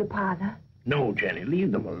go into the parlor? No, Jenny,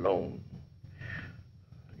 leave them alone.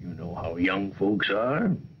 You know how young folks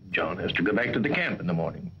are. John has to go back to the camp in the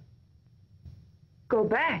morning. Go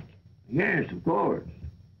back? Yes, of course.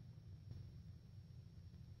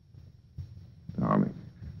 Darling.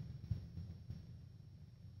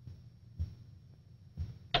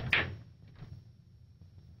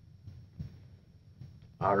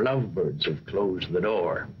 Our lovebirds have closed the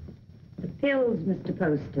door. The pills, Mr.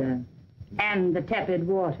 Poster. And the tepid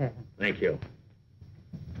water. Thank you.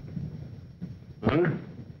 Huh?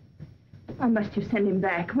 Why must you send him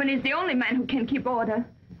back when he's the only man who can keep order?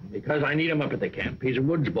 Because I need him up at the camp. He's a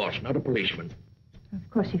woods boss, not a policeman. Of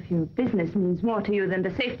course, if your business means more to you than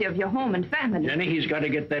the safety of your home and family. Jenny, he's got to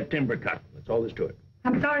get that timber cut. That's all there's to it.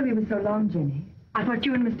 I'm sorry we were so long, Jenny. I thought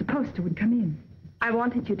you and Mr. Poster would come in. I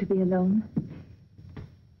wanted you to be alone.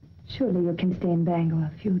 Surely you can stay in Bangor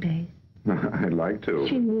a few days. I'd like to.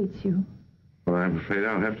 She needs you. Well, I'm afraid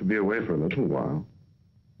I'll have to be away for a little while.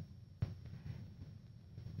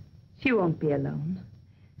 She won't be alone.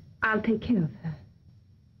 I'll take care of her.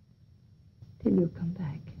 Till you come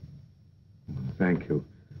back. Thank you.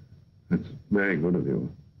 That's very good of you.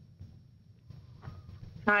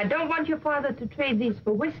 I don't want your father to trade these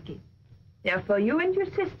for whiskey. They're for you and your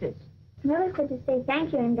sisters. Mother said to say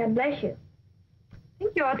thank you and God bless you. I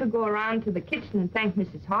think you ought to go around to the kitchen and thank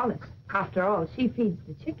Mrs. Hollis. After all, she feeds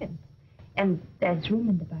the chickens. And there's room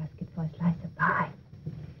in the basket for a slice of pie.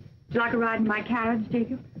 Would you like a ride in my carriage,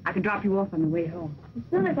 Jacob? I can drop you off on the way home. As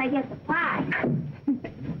soon as I get the pie.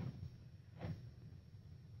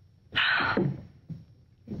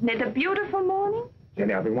 Isn't it a beautiful morning?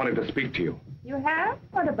 Jenny, I've been wanting to speak to you. You have?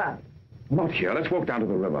 What about? Not here. Let's walk down to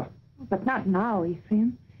the river. Oh, but not now,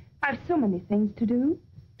 Ephraim. I've so many things to do.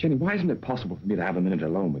 Jenny, why isn't it possible for me to have a minute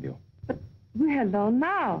alone with you? But we're alone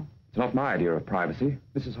now. It's not my idea of privacy.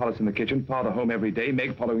 Mrs. Hollis in the kitchen, father home every day,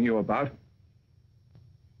 Meg following you about.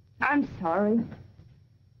 I'm sorry.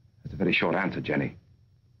 That's a very short answer, Jenny.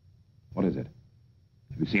 What is it?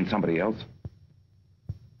 Have you seen somebody else?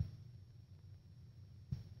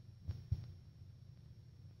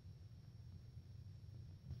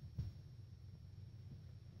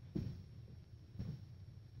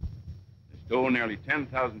 They stole nearly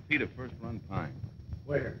 10,000 feet of first-run pine.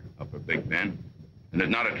 Where? Upper Big Bend. And there's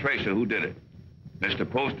not a trace of who did it. Mr.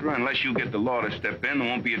 Poster, unless you get the law to step in, there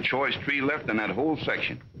won't be a choice tree left in that whole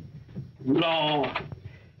section. Law.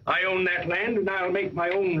 I own that land, and I'll make my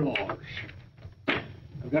own laws.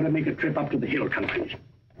 I've got to make a trip up to the hill countries.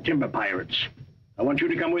 Timber pirates. I want you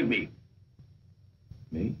to come with me.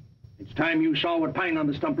 Me? It's time you saw what pine on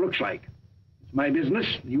the stump looks like. It's my business.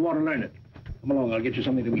 You ought to learn it. Come along, I'll get you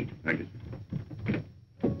something to eat. Thank you.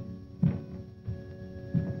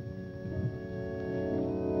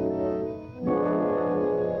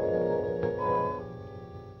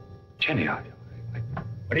 Jenny,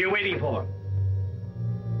 What are you waiting for?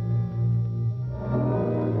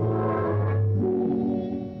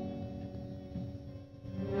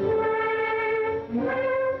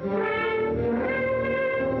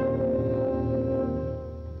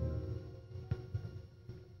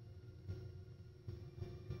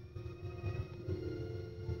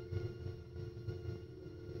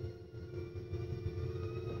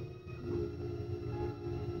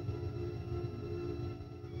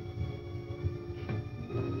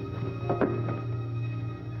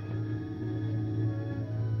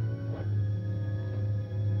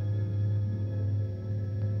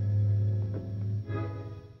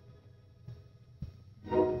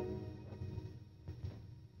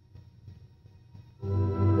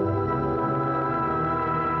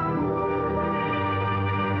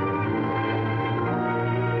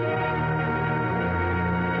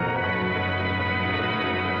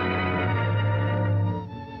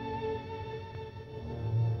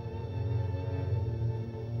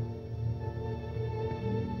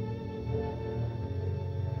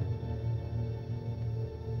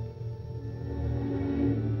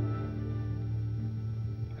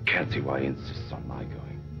 I can't see why he insists on my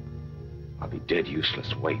going. I'll be dead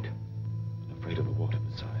useless weight, and afraid of the water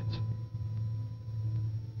besides.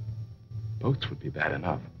 Boats would be bad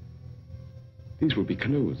enough. These would be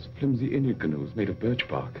canoes, flimsy Indian canoes made of birch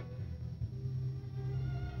bark.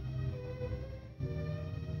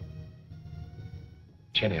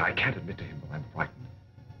 Jenny, I can't admit to him that I'm frightened.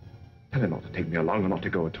 Tell him not to take me along or not to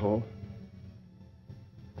go at all.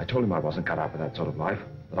 I told him I wasn't cut out for that sort of life,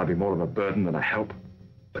 that I'd be more of a burden than a help.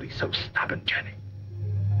 But he's so stubborn, Jenny.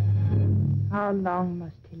 How long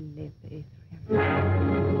must he live, Ephraim?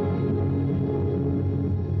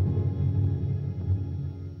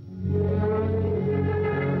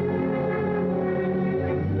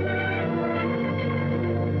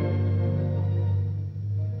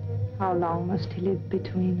 How long must he live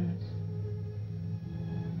between us?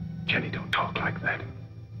 Jenny, don't talk like that.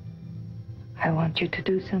 I want you to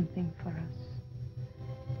do something for us.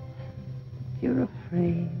 You're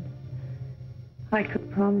afraid. I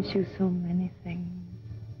could promise you so many things,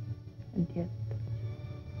 and yet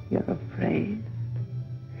you're afraid.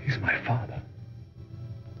 He's my father.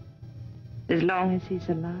 As long as he's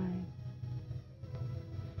alive.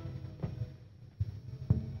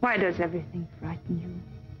 Why does everything frighten you?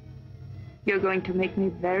 You're going to make me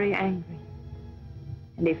very angry.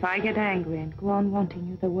 And if I get angry and go on wanting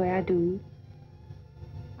you the way I do,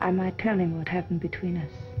 I might tell him what happened between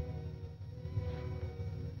us.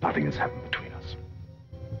 Nothing has happened between us.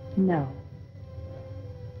 No.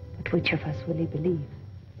 But which of us will he believe?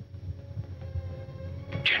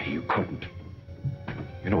 Jenny, you couldn't.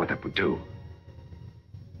 You know what that would do.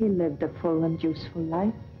 He lived a full and useful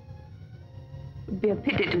life. It would be a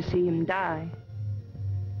pity to see him die.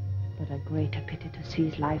 But a greater pity to see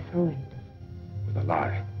his life ruined. With a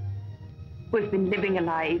lie. We've been living a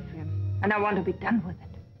lie, Ephraim, and I want to be done with it.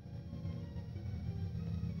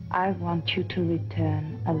 I want you to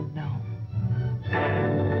return alone.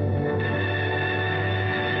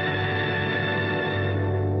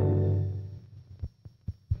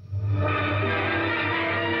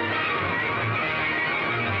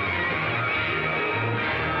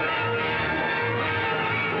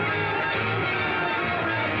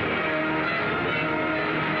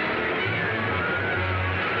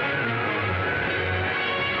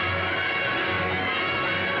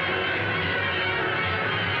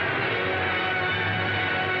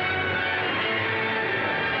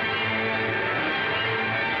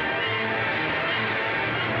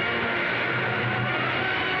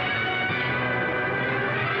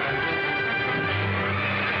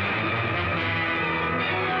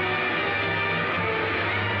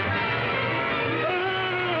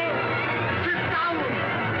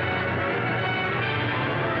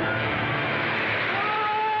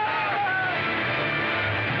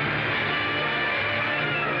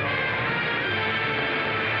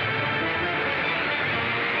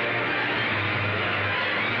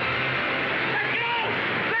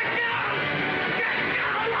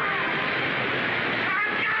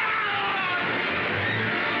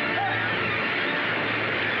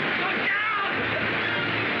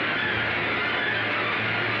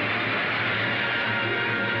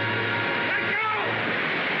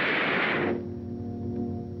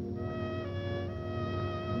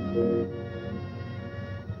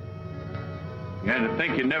 beginning to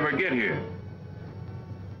think you'd never get here.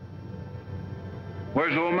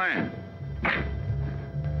 Where's the old man?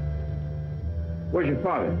 Where's your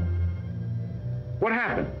father? What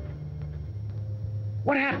happened?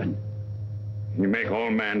 What happened? You make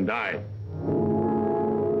old man die.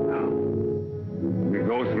 Now, we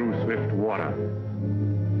go through swift water.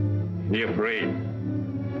 He afraid.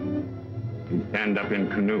 He stand up in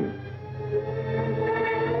canoe.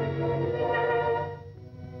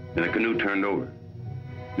 And the canoe turned over.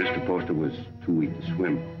 Mr. Poster was too weak to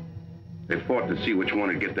swim. They fought to see which one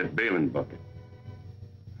would get that bailing bucket.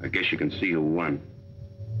 I guess you can see who won.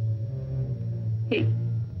 He's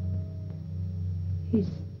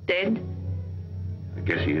dead? I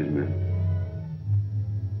guess he is, man.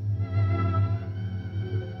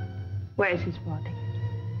 Where's his body?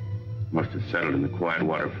 Must have settled in the quiet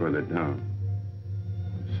water further down.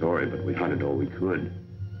 I'm sorry, but we hunted all we could.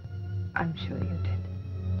 I'm sure you did.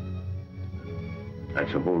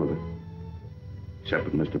 That's the whole of it. Except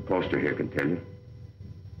what Mr. Poster here can tell you.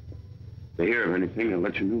 If they hear of anything, they'll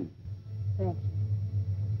let you know. Thanks.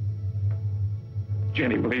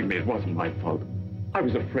 Jenny, believe me, it wasn't my fault. I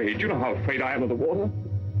was afraid. You know how afraid I am of the water.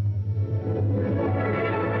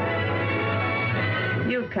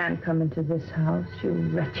 You can't come into this house, you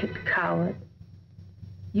wretched coward.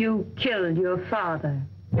 You killed your father.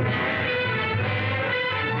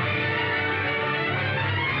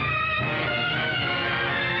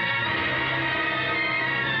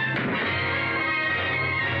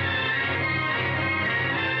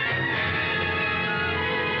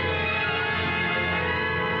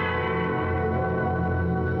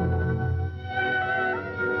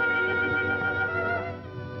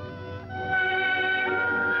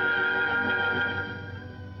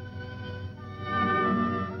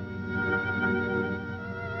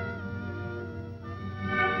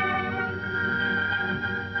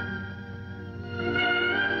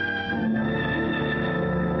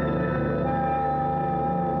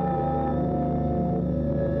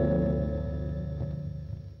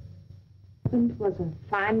 Was a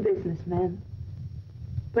fine businessman,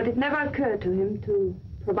 but it never occurred to him to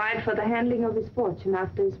provide for the handling of his fortune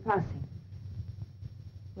after his passing.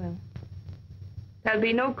 Well, there'll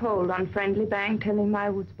be no cold, unfriendly bang telling my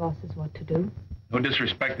woods bosses what to do. No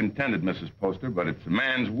disrespect intended, Mrs. Poster, but it's a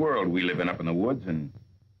man's world we live in up in the woods, and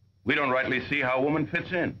we don't rightly see how a woman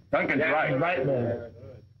fits in. Duncan's right. Right, man.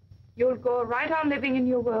 You'll go right on living in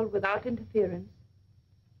your world without interference.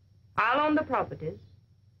 I'll own the properties.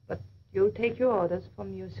 You'll take your orders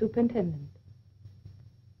from your superintendent,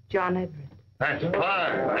 John Everett. That's fine.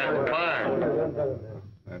 That's fine.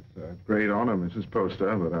 That's a great honor, Mrs.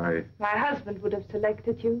 Poster, but My husband would have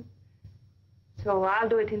selected you, so I'll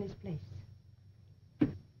do it in his place.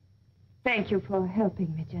 Thank you for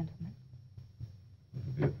helping me, gentlemen. This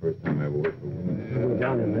will be the first time I ever worked for a woman.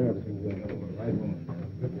 Down in there.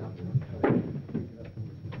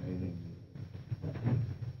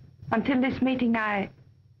 Until this meeting,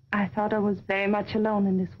 I thought I was very much alone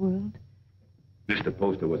in this world. Mr.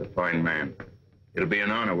 Poster was a fine man. It'll be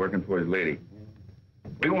an honor working for his lady.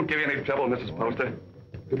 We won't give you any trouble, Mrs. Poster.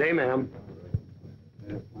 Good day, ma'am.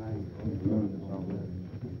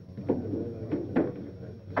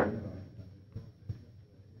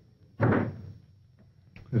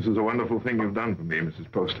 this is a wonderful thing you've done for me,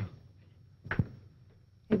 Mrs. Poster.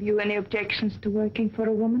 Have you any objections to working for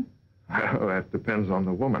a woman? Well, that depends on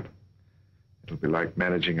the woman. It'll be like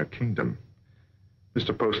managing a kingdom.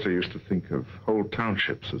 Mr. Poster used to think of whole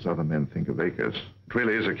townships as other men think of acres. It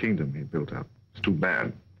really is a kingdom he built up. It's too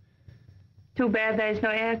bad. Too bad there's no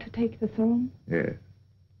heir to take the throne? Yes.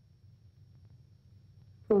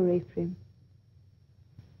 Poor Ephraim.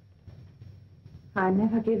 I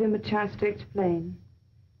never gave him a chance to explain.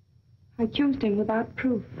 I accused him without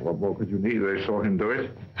proof. What more could you need? They saw him do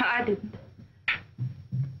it. I didn't.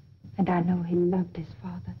 And I know he loved his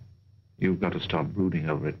father. You've got to stop brooding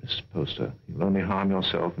over it, Mrs. Poster. You'll only harm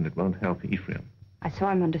yourself, and it won't help Ephraim. I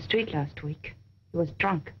saw him on the street last week. He was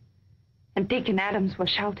drunk. And Dick and Adams were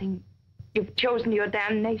shouting, "You've chosen your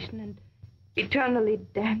damnation, and eternally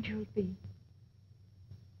damned you'll be."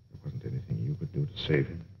 There wasn't anything you could do to save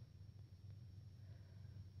him.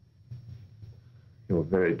 You're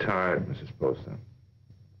very tired, Mrs. Poster.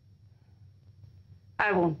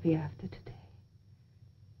 I won't be after today.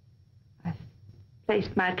 I've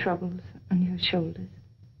placed my troubles on your shoulders.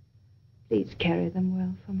 Please carry them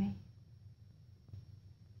well for me.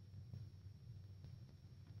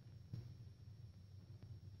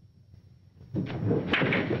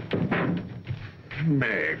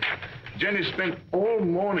 Meg, Jenny spent all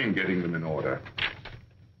morning getting them in order.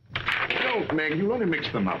 Don't, Meg. You'll only mix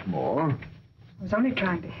them up more. I was only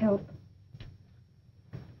trying to help.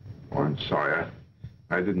 Oh, I'm sorry.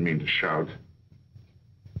 I didn't mean to shout.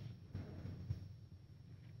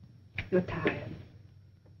 You're tired.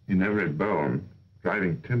 In every bone,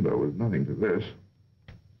 driving timber was nothing to this.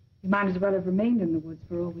 You might as well have remained in the woods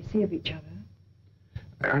for all we see of each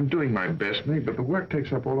other. I'm doing my best, Meg, but the work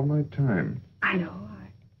takes up all of my time. I know.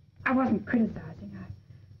 I wasn't criticizing.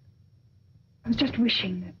 I was just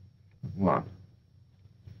wishing that... What?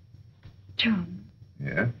 John.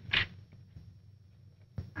 Yeah?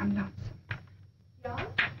 I'm lonesome. John?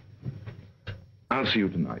 I'll see you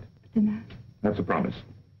tonight. Dinner? That's a promise.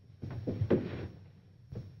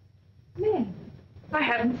 Meg, I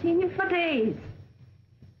haven't seen you for days.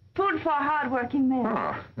 Food for a hard-working man.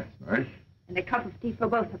 Ah, that's nice. And a cup of tea for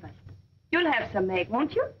both of us. You'll have some, Meg,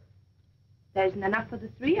 won't you? There isn't enough for the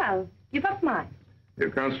three. I'll give up mine. The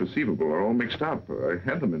accounts receivable are all mixed up. I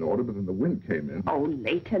had them in order, but then the wind came in. Oh,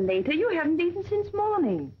 later. You haven't eaten since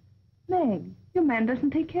morning. Meg, your man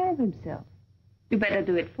doesn't take care of himself. You better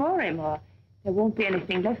do it for him, or there won't be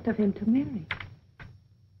anything left of him to marry.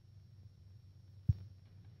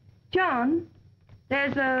 John,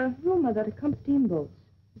 there's a rumor that it comes steamboats.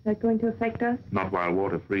 Is that going to affect us? Not while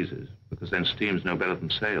water freezes, because then steam's no better than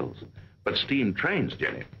sails. But steam trains,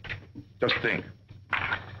 Jenny. Just think.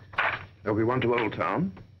 There'll be one to Old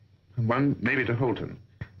Town, And one maybe to Holton.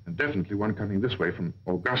 And definitely one coming this way from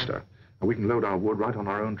Augusta. and we can load our wood right on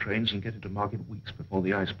our own trains and get it to market weeks before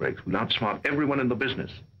the ice breaks. We'll outsmart everyone in the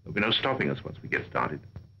business. There'll be no stopping us once we get started.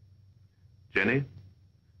 Jenny,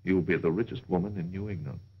 you'll be the richest woman in New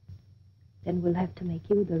England. Then we'll have to make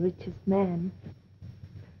you the richest man.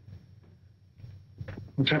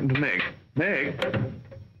 What's happened to Meg? Meg?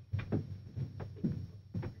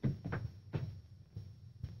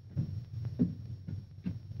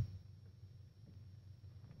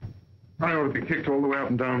 I ought to be kicked all the way up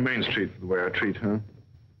and down Main Street for the way I treat her.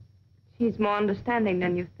 She's more understanding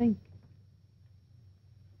than you think.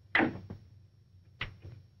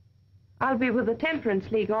 I'll be with the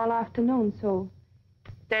Temperance League all afternoon, so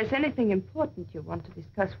if there's anything important you want to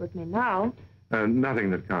discuss with me now...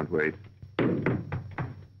 Nothing that can't wait.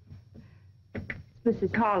 It's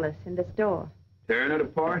Mrs. Hollis in the store. Tearing it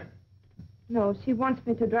apart? No, she wants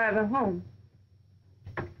me to drive her home.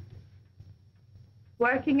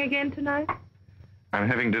 Working again tonight? I'm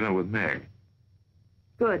having dinner with Meg.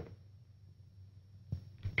 Good.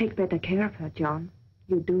 Take better care of her, John.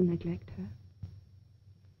 You do neglect her.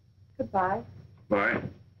 Goodbye. Bye.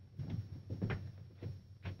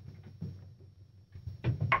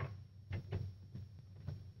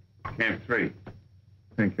 Camp 3.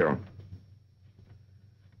 Thank you.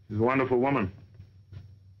 She's a wonderful woman.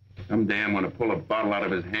 Someday I'm going to pull a bottle out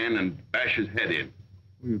of his hand and bash his head in.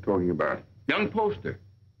 What are you talking about? Young poster.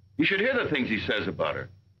 You should hear the things he says about her.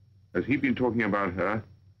 Has he been talking about her?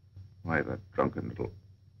 Why, that drunken little...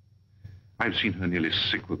 I've seen her nearly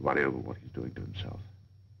sick with worry over what he's doing to himself.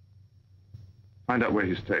 Find out where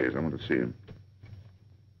he stays. I want to see him.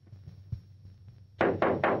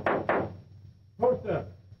 Poster, are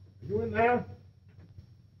you in there?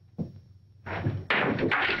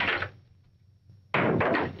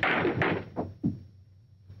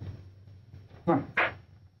 Huh.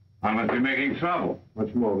 I must be making trouble.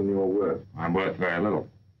 Much more than you're worth. I'm worth very little.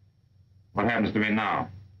 What happens to me now?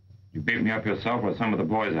 You beat me up yourself or some of the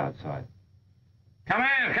boys outside? Come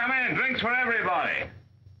in, drinks for everybody.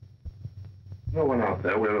 No one out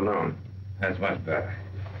there. We're alone. That's much better.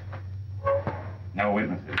 No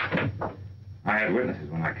witnesses. I had witnesses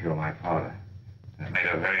when I killed my father. That made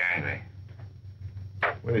her very angry.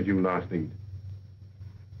 When did you last eat?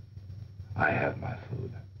 I have my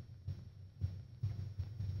food.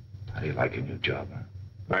 How do you like your new job, huh?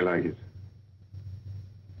 I like it.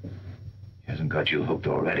 She hasn't got you hooked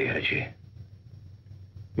already, has she?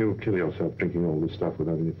 You'll kill yourself drinking all this stuff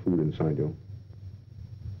without any food inside you.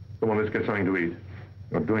 Come on, let's get something to eat.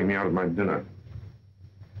 You're doing me out of my dinner.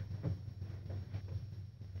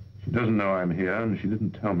 She doesn't know I'm here, and she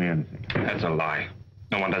didn't tell me anything. That's a lie.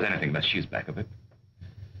 No one does anything unless she's back of it.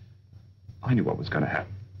 I knew what was going to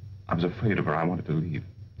happen. I was afraid of her. I wanted to leave.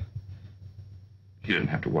 She didn't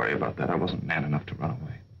have to worry about that. I wasn't man enough to run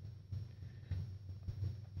away.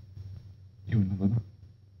 You remember that?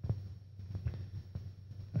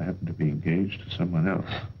 I happen to be engaged to someone else.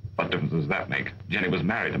 What difference does that make? Jenny was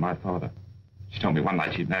married to my father. She told me one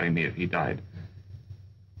night she'd marry me if he died.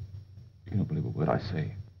 You don't believe a word I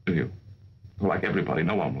say, do you? Well, like everybody,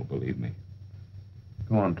 no one will believe me.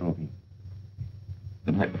 Go on talking.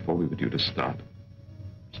 The night before we were due to start,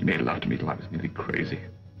 she made love to me till I was nearly crazy.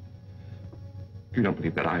 You don't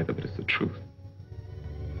believe that either, but it's the truth.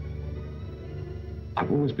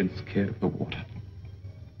 I've always been scared of the water.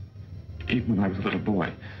 Even when I was a little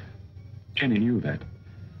boy, Jenny knew that.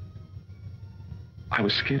 I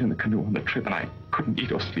was scared in the canoe on the trip, and I couldn't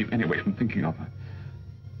eat or sleep anyway from thinking of her.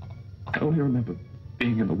 I only remember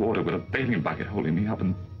being in the water with a bathing bucket holding me up,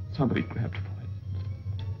 and somebody grabbed for it.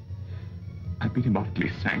 I beat him off till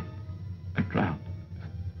he sank and drowned.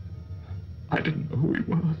 I didn't know who he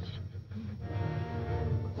was.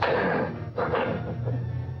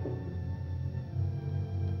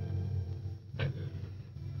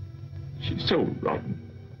 She's so rotten.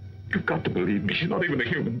 You've got to believe me. She's not even a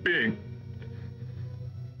human being.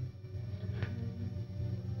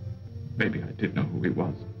 Maybe I did know who he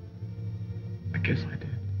was. I guess I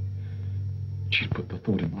did. She put the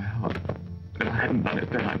thought in my heart. If I hadn't done it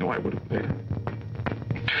then, I know I would have played it.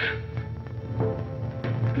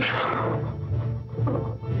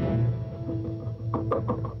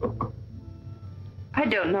 I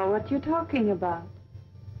don't know what you're talking about.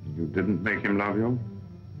 You didn't make him love you?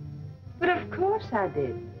 But of course I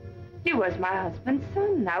did. He was my husband's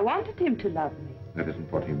son. I wanted him to love me. That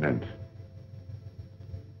isn't what he meant.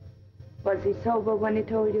 Was he sober when he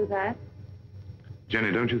told you that?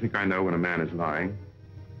 Jenny, don't you think I know when a man is lying?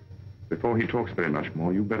 Before he talks very much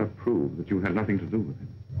more, you better prove that you had nothing to do with him.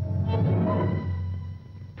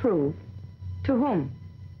 Prove? To whom?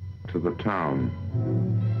 To the town.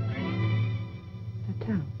 The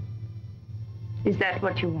town? Is that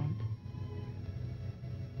what you want?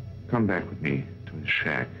 Come back with me to his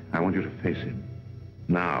shack. I want you to face him.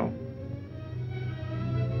 Now.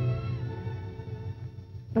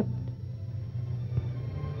 But...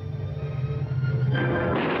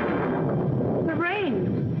 the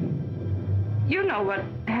rain. You know what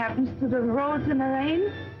happens to the roads in the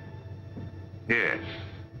rain? Yes.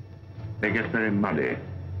 They get very muddy.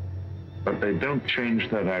 But they don't change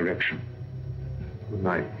their direction. Good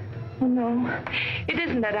night. Oh, no. It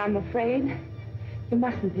isn't that I'm afraid. You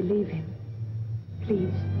mustn't believe him.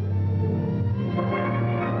 Please.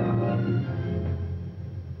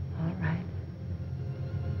 All right.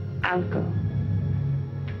 I'll go.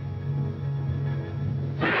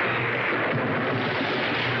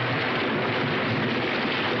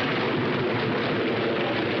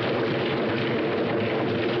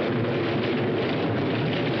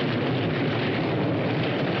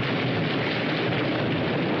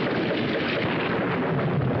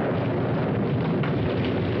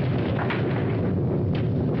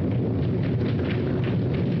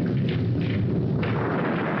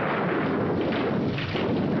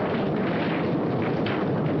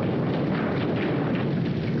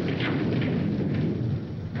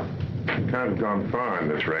 Can't have gone far in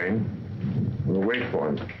this rain. We'll wait for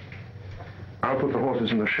him. I'll put the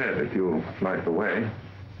horses in the shed if you'll light the way.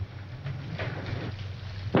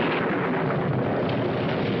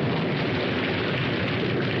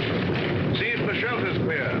 See if the shelter's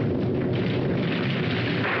clear.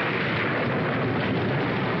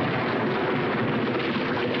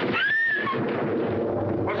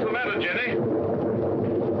 What's the matter, Jenny?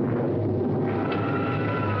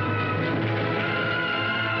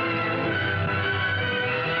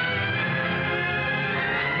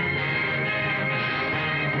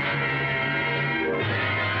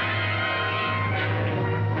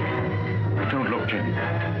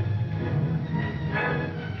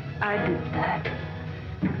 I did that.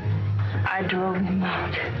 I drove him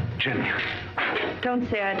out. Jenny. Don't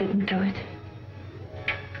say I didn't do it.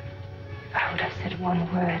 If I would have said one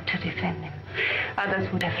word to defend him,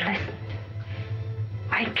 others would have listened.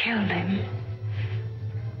 I killed him.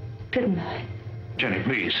 Didn't I? Jenny,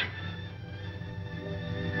 please.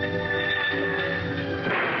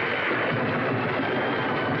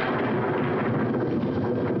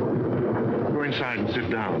 Go inside and sit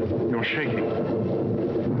down. You're shaking.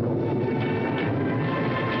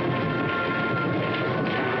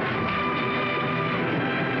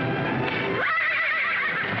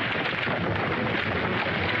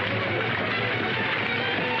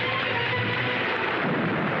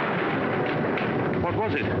 What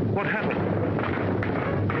was it? What happened?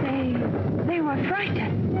 They were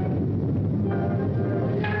frightened.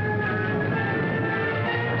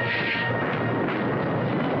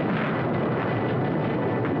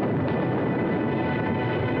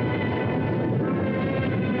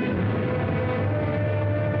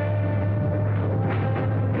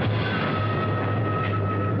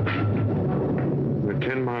 We're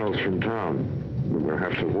 10 miles from town. We'll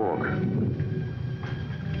have to walk.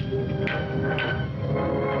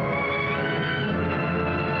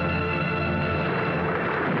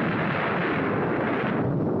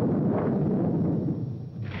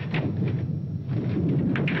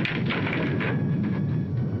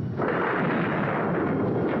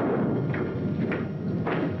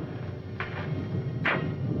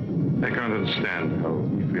 They're going to understand how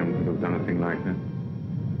Ephraim could have done a thing like that.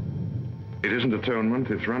 It isn't atonement,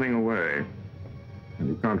 it's running away. And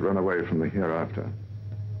you can't run away from the hereafter.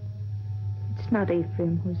 It's not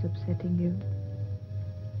Ephraim who's upsetting you.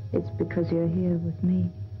 It's because you're here with me.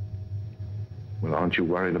 Well, aren't you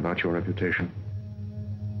worried about your reputation?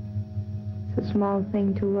 It's a small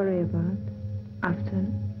thing to worry about. After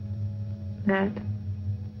that.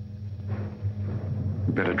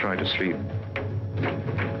 You better try to sleep.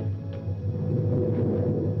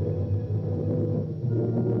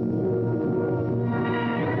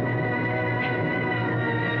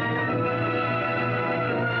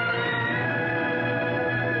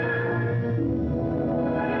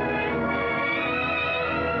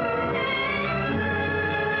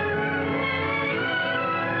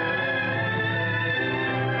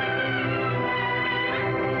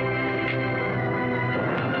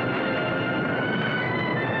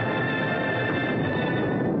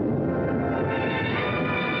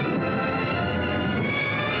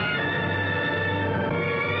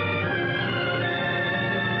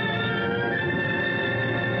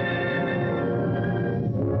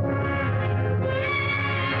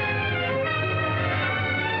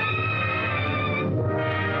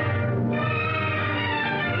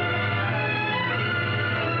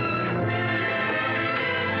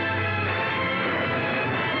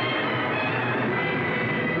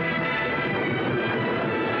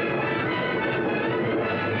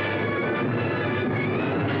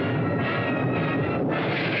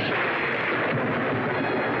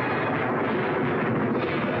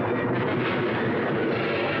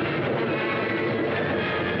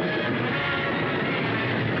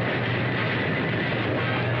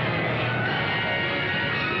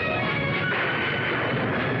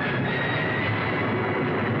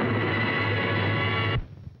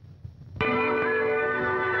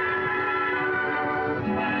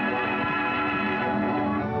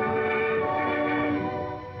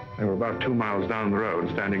 They were about 2 miles down the road,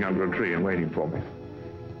 standing under a tree and waiting for me.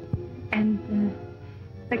 And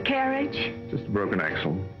the carriage? Just a broken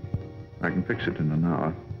axle. I can fix it in an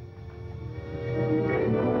hour.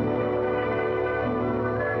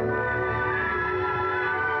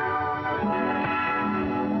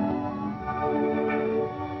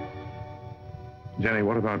 Jenny,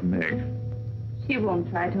 what about Meg? She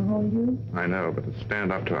won't try to hold you. I know, but to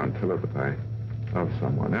stand up to her and tell her that I love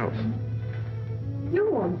someone else. You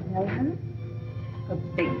won't tell her. A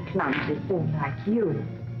big, clumsy thing like you.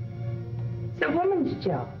 It's a woman's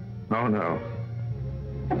job. Oh, no.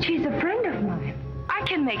 But she's a friend of mine. I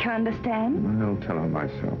can make her understand. I'll tell her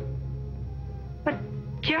myself. But,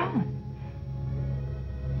 John...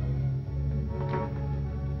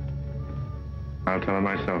 I'll tell her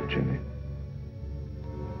myself, Jenny.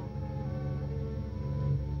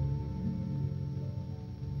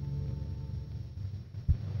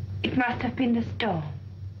 It must have been the storm.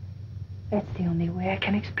 That's the only way I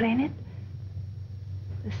can explain it.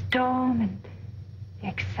 The storm and the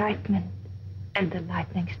excitement and the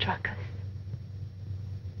lightning struck us.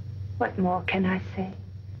 What more can I say?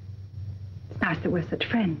 It's nice that we're such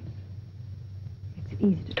friends. Makes it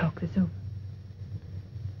easy to talk this over.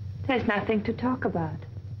 There's nothing to talk about.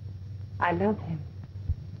 I love him.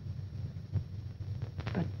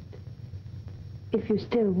 But if you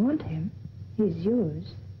still want him, he's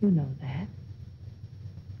yours. You know that.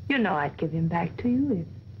 You know I'd give him back to you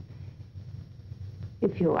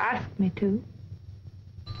if you asked me to.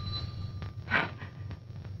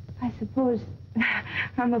 I suppose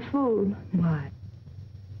I'm a fool. Why?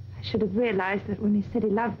 I should have realized that when he said he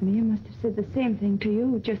loved me, he must have said the same thing to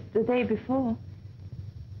you just the day before.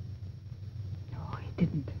 No, he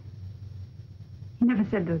didn't. He never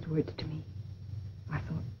said those words to me. I thought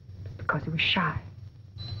it was because he was shy.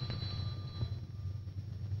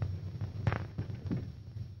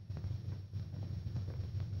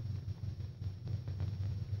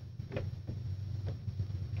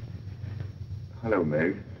 Hello,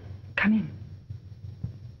 Meg. Come in.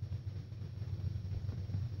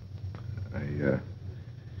 I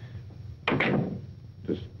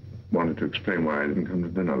just wanted to explain why I didn't come to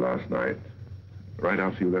dinner last night. Right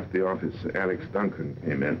after you left the office, Alex Duncan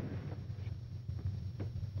came in.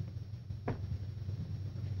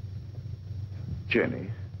 Jenny,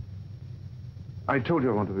 I told you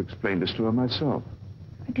I wanted to explain this to her myself.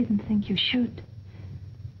 I didn't think you should.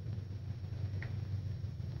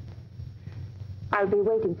 I'll be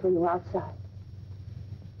waiting for you outside.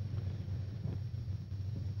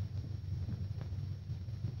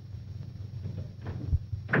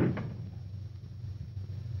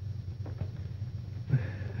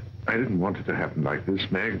 I didn't want it to happen like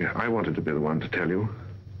this, Meg. I wanted to be the one to tell you.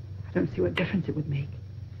 I don't see what difference it would make.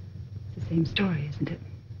 It's the same story, isn't it?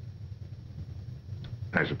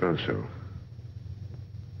 I suppose so.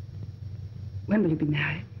 When will you be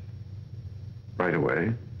married? Right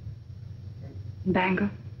away? In Bangor?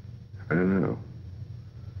 I don't know.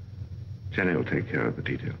 Jenny will take care of the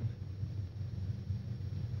details.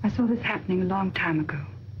 I saw this happening a long time ago.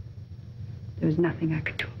 There was nothing I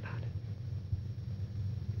could do about it.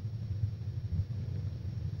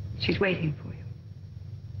 She's waiting for you.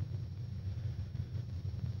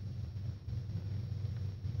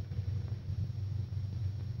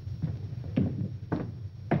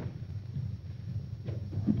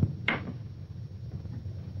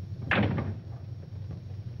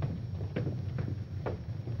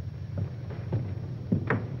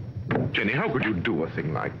 Jenny, how could you do a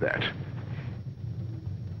thing like that?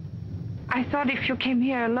 I thought if you came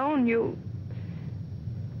here alone, you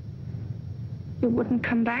wouldn't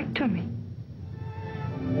come back to me.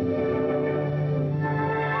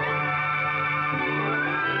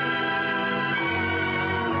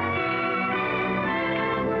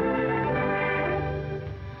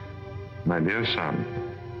 My dear son,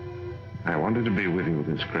 I wanted to be with you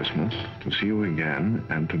this Christmas, to see you again,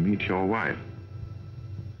 and to meet your wife.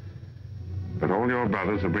 But all your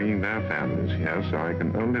brothers are bringing their families here, so I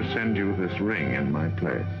can only send you this ring in my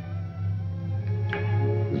place.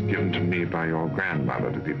 It was given to me by your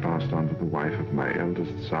grandmother to be passed on to the wife of my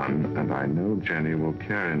eldest son, and I know Jenny will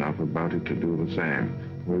care enough about it to do the same.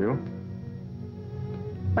 Will you?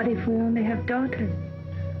 What if we only have daughters?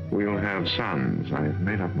 We'll have sons. I have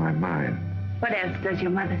made up my mind. What else does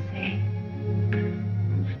your mother say?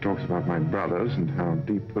 She talks about my brothers and how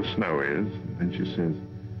deep the snow is, and then she says,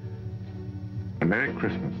 "A Merry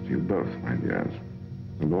Christmas to you both, my dears.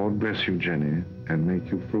 The Lord bless you, Jenny, and make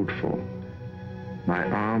you fruitful. My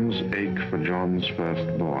arms ache for John's first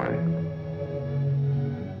boy."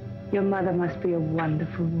 Your mother must be a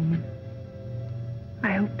wonderful woman.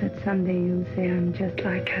 I hope that someday you'll say I'm just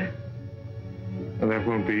like her. Well, that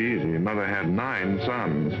won't be easy. Mother had 9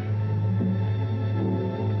 sons.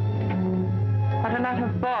 What a lot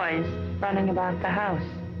of boys running about the house.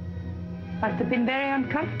 Must have been very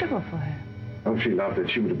uncomfortable for her. Oh, she loved it.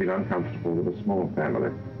 She would have been uncomfortable with a small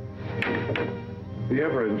family. The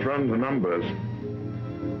Everetts run the numbers.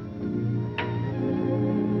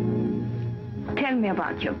 Tell me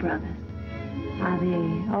about your brothers. Are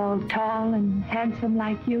they all tall and handsome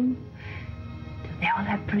like you? Do they all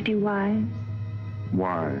have pretty wives?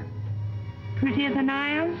 Why? Prettier than I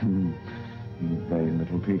am? Vain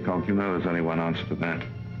little peacock. You know there's only one answer to that.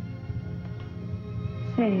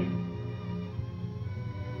 Say it.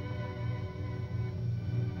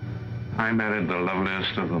 I married the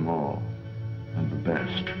loveliest of them all, and the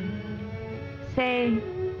best. Say,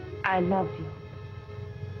 I love you.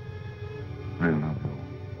 I love you.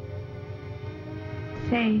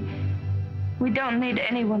 Say, we don't need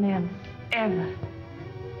anyone else, ever.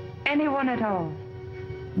 Anyone at all.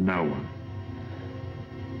 No one.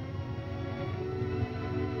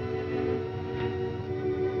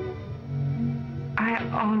 I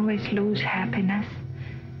always lose happiness.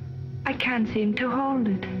 I can't seem to hold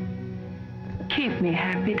it. Keep me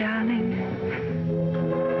happy, darling.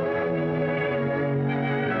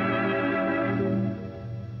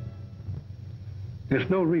 There's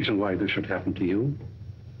no reason why this should happen to you.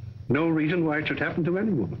 No reason why it should happen to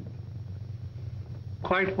any woman.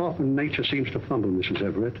 Quite often, nature seems to fumble, Mrs.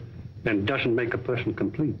 Everett, and doesn't make a person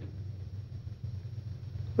complete.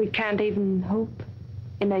 We can't even hope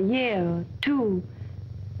in a year or 2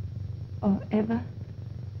 or ever.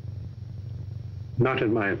 Not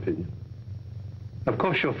in my opinion. Of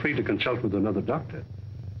course, you're free to consult with another doctor.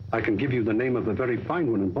 I can give you the name of a very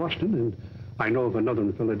fine one in Boston, and I know of another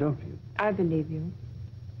in Philadelphia. I believe you.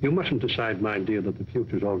 You mustn't decide, my dear, that the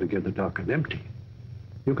future's altogether dark and empty.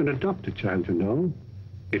 You can adopt a child, you know.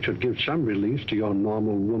 It should give some release to your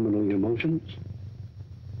normal womanly emotions.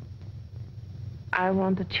 I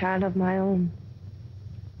want a child of my own.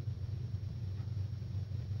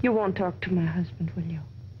 You won't talk to my husband, will you?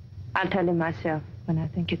 I'll tell him myself when I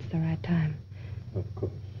think it's the right time. Of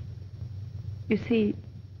course. You see,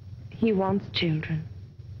 he wants children.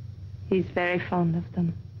 He's very fond of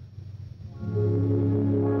them.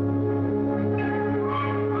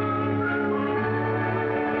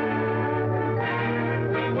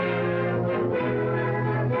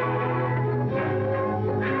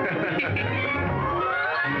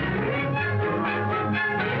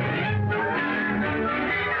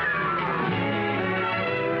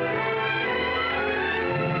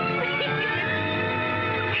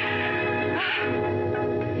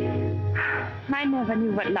 I never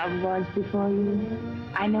knew what love was before you.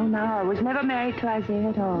 I know now. I was never married to Isaiah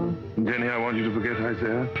at all. Jenny, I want you to forget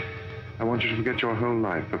Isaiah. I want you to forget your whole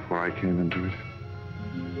life before I came into it.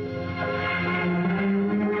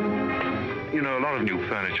 You know, a lot of new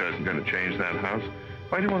furniture isn't going to change that house.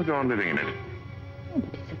 Why do you want to go on living in it? Oh,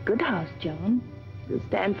 but it's a good house, John. It'll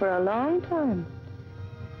stand for a long time.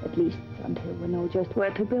 At least until we know just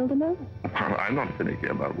where to build another. I'm not finicky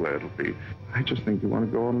about where it'll be. I just think you want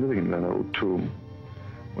to go on living in that old tomb.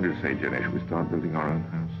 What do you say, Jenny? Should we start building our own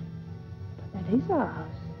house? But that is our house.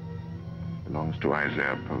 Belongs to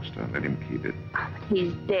Isaiah Poster. Let him keep it. Oh, but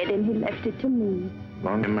he's dead and he left it to me.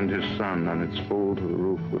 Long him and his son, and it's full to the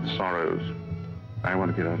roof with sorrows. I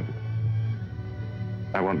want to get out of it.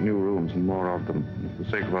 I want new rooms and more of them. And for the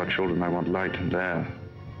sake of our children, I want light and air.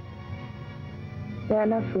 There are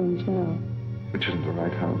enough rooms now. Which isn't the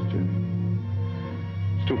right house, Jenny.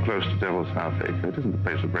 It's too close to Devil's Half-Acre. It isn't the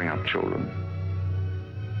place to bring up children.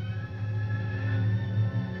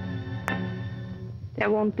 There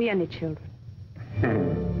won't be any children.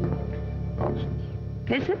 Nonsense.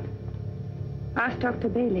 Is it? Ask Dr.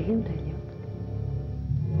 Bailey, he'll tell you.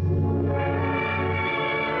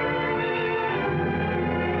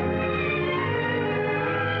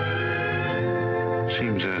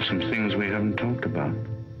 Seems there are some things we haven't talked about.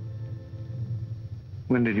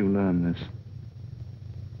 When did you learn this?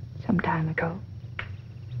 Some time ago.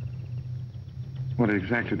 What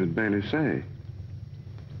exactly did Bailey say?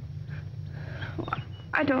 Oh,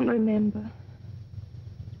 I don't remember.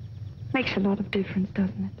 Makes a lot of difference,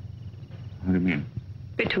 doesn't it? What do you mean?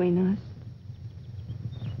 Between us.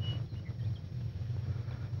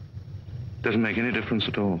 Doesn't make any difference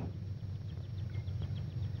at all.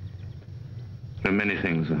 There are many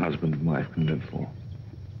things a husband and wife can live for.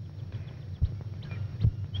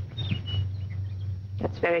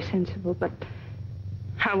 That's very sensible, but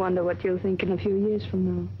I wonder what you'll think in a few years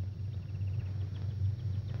from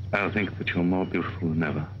now. I'll think that you're more beautiful than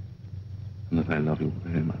ever, and that I love you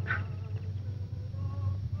very much.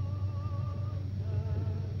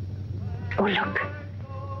 Oh, look.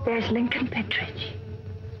 There's Lincoln Pentridge.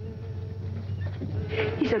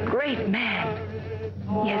 He's a great man.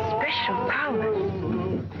 He has special powers.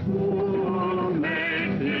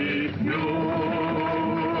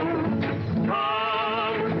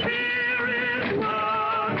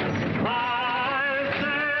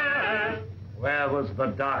 Where was the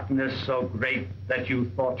darkness so great that you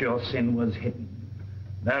thought your sin was hidden?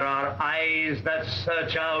 There are eyes that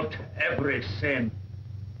search out every sin.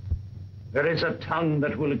 There is a tongue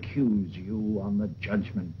that will accuse you on the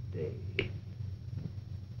judgment day.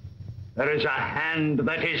 There is a hand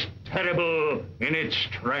that is terrible in its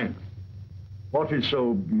strength. What is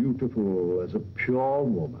so beautiful as a pure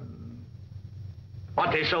woman?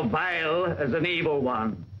 What is so vile as an evil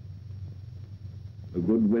one? The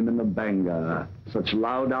good women of Bangor, such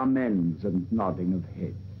loud amens and nodding of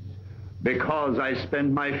heads. Because I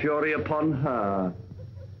spend my fury upon her,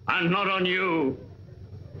 and not on you.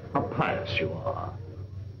 How pious you are.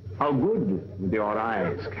 How good with your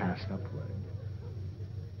eyes cast upward.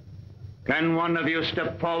 Can one of you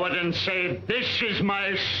step forward and say, "This is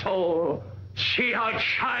my soul. See how it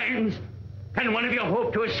shines"? Can one of you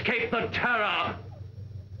hope to escape the terror?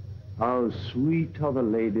 How sweet are the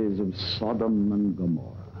ladies of Sodom and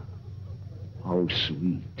Gomorrah. How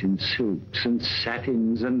sweet in silks and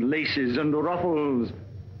satins and laces and ruffles.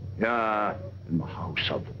 Here in the house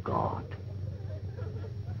of God.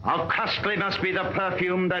 How costly must be the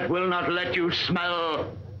perfume that will not let you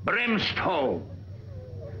smell brimstone.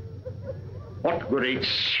 What great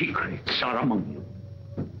secrets are among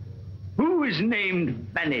you? Who is named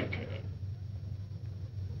Vanity?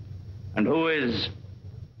 And who is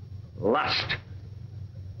lust?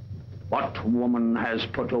 What woman has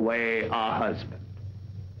put away her husband?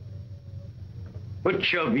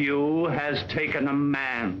 Which of you has taken a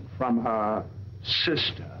man from her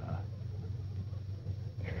sister?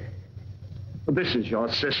 This is your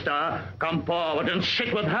sister. Come forward and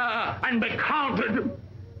sit with her and be counted.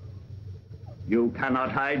 You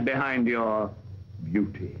cannot hide behind your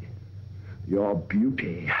beauty. Your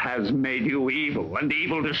beauty has made you evil, and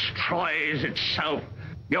evil destroys itself.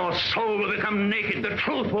 Your soul will become naked. The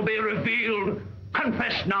truth will be revealed.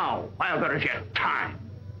 Confess now, while there is yet time.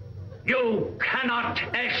 You cannot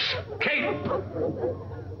escape.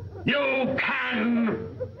 You can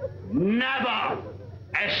never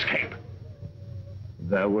escape.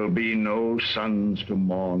 There will be no sons to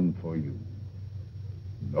mourn for you,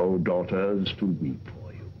 no daughters to weep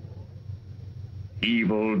for you.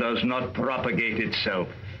 Evil does not propagate itself.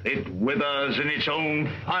 It withers in its own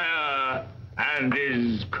fire and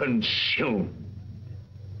is consumed.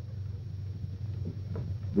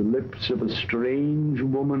 The lips of a strange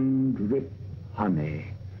woman drip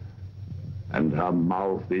honey, and her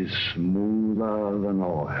mouth is smoother than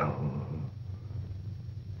oil.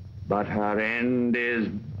 But her end is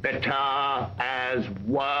bitter as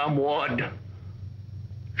wormwood,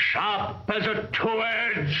 sharp as a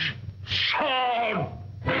two-edged sword.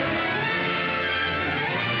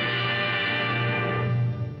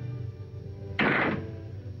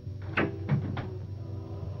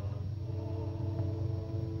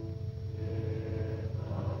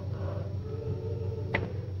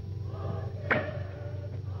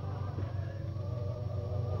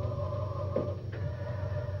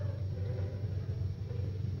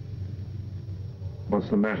 What's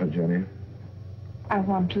the matter, Jenny? I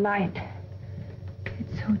want light.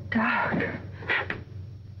 It's so dark.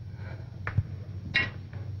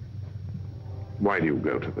 Why do you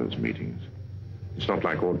go to those meetings? It's not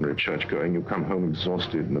like ordinary church going. You come home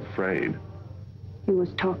exhausted and afraid. He was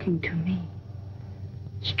talking to me.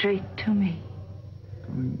 Straight to me.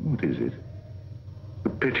 I mean, what is it? The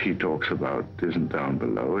pit he talks about isn't down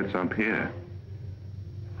below, it's up here.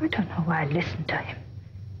 I don't know why I listen to him.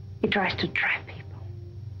 He tries to trap people.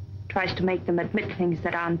 Tries to make them admit things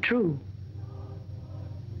that aren't true.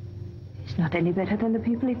 He's not any better than the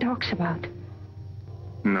people he talks about.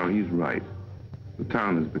 No, he's right. The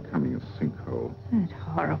town is becoming a sinkhole. That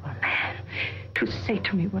horrible man. To say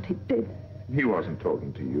to me what he did. He wasn't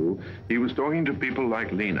talking to you. He was talking to people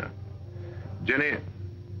like Lena. Jenny,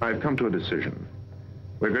 I've come to a decision.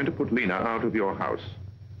 We're going to put Lena out of your house.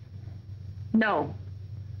 No.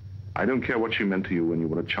 I don't care what she meant to you when you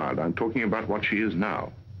were a child. I'm talking about what she is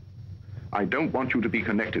now. I don't want you to be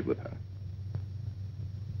connected with her.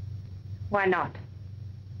 Why not?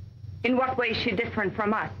 In what way is she different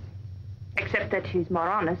from us? Except that she's more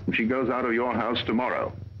honest. She goes out of your house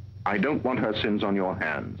tomorrow. I don't want her sins on your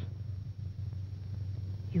hands.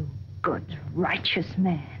 You good, righteous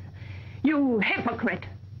man. You hypocrite.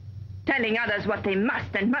 Telling others what they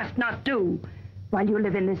must and must not do while you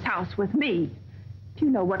live in this house with me. Do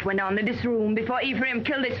you know what went on in this room before Ephraim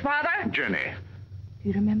killed his father? Jenny. Do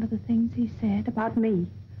you remember the things he said about me?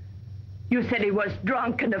 You said he was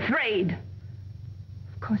drunk and afraid.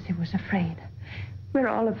 Of course he was afraid. We're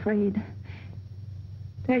all afraid.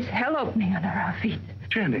 There's hell opening under our feet.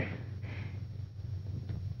 Jenny.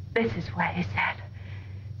 This is where he's at.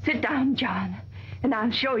 Sit down, John, and I'll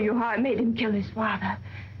show you how I made him kill his father.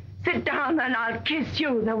 Sit down and I'll kiss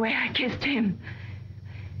you the way I kissed him.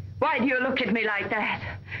 Why do you look at me like that?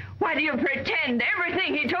 Why do you pretend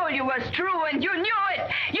everything he told you was true and you knew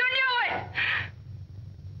it? You knew it!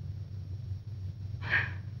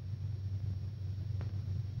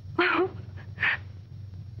 Oh,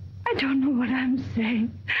 I don't know what I'm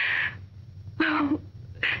saying. Oh,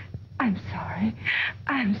 I'm sorry.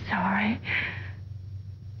 I'm sorry.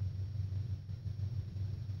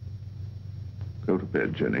 Go to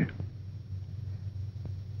bed, Jenny.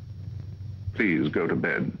 Please go to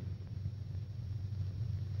bed.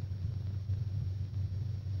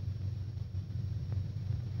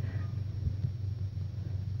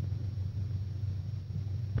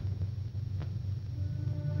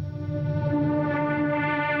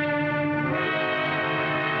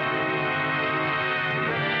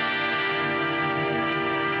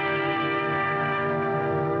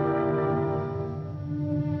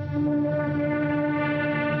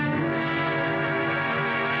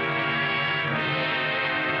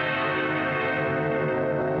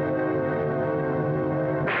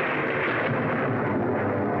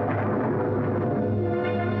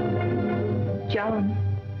 John,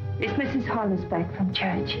 is Mrs. Hollis back from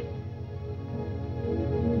church?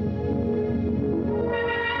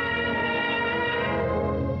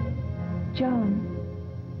 John,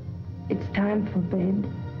 it's time for bed.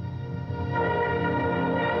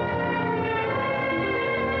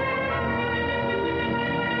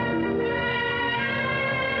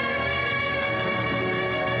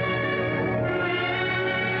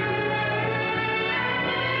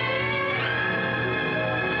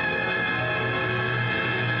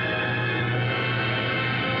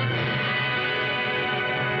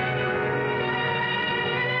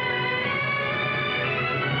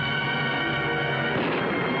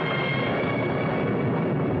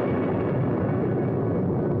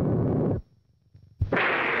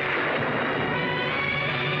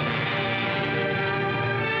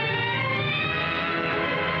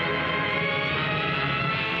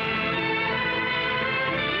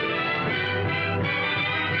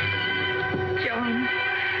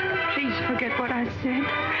 Forget what I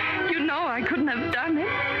said. You know I couldn't have done it.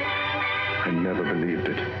 I never believed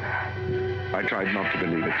it. I tried not to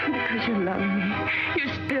believe it. Because you love me. You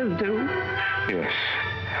still do. Yes.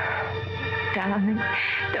 darling.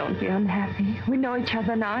 Don't be unhappy. We know each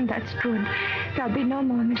other now, and that's good. There'll be no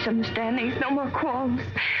more misunderstandings, no more quarrels.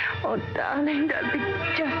 Oh, darling, there'll be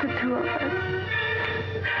just the two of us.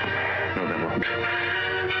 No, there won't.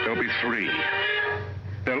 There'll be three.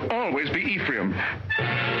 There'll always be Ephraim.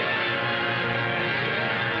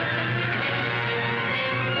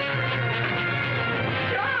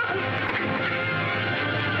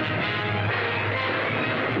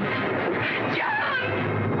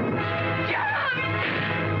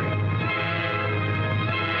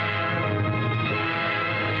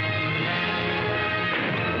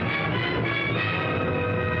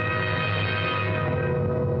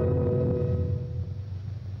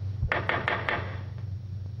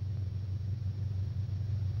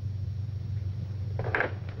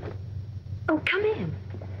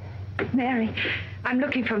 Mary, I'm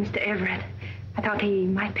looking for Mr. Everett. I thought he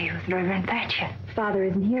might be with Reverend Thatcher. Father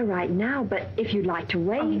isn't here right now, but if you'd like to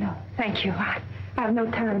wait... Oh, no, thank you. I have no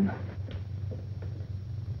time.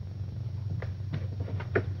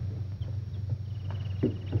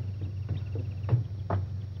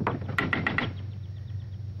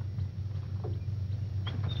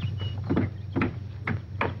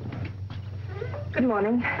 Good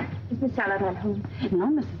morning. Is Miss Saladin home? No,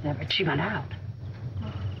 Mrs. Everett. She went out.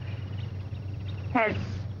 Has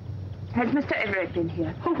Mr. Everett been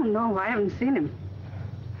here? Oh, no, I haven't seen him.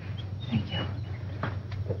 Thank you.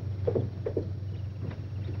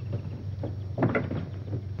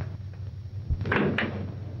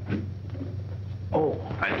 Oh,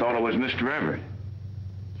 I thought it was Mr. Everett.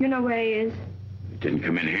 Do you know where he is? He didn't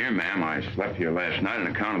come in here, ma'am. I slept here last night on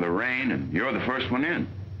account of the rain, and you're the first one in.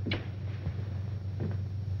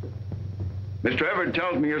 Mr. Everett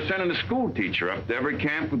tells me you're sending a school teacher up to every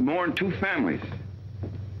camp with more than 2 families.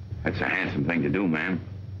 That's a handsome thing to do, ma'am.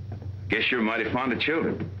 Guess you're mighty fond of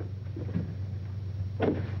children.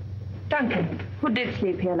 Duncan, who did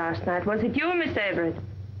sleep here last night? Was it you or Mr. Everett?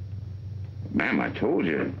 Ma'am, I told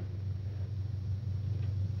you.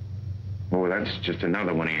 Oh, that's just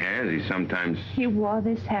another one he has. He sometimes... He wore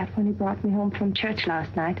this hat when he brought me home from church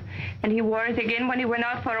last night, and he wore it again when he went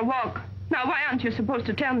out for a walk. Now, why aren't you supposed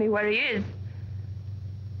to tell me where he is?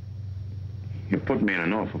 You put me in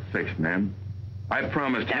an awful fix, ma'am. I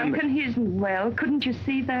promised him... Duncan, he isn't well. Couldn't you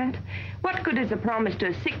see that? What good is a promise to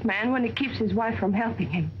a sick man when he keeps his wife from helping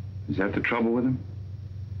him? Is that the trouble with him?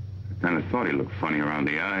 I kind of thought he looked funny around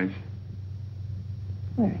the eyes.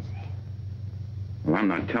 Where is he? Well, I'm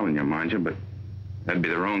not telling you, mind you, but that'd be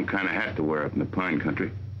the wrong kind of hat to wear up in the pine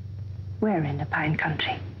country. Where in the pine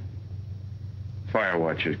country? Fire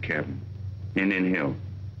watcher's cabin. Indian Hill.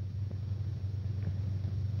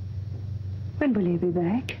 When will he be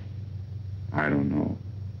back? I don't know.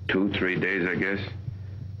 2, 3 days, I guess.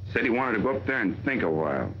 Said he wanted to go up there and think a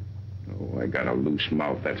while. Oh, I got a loose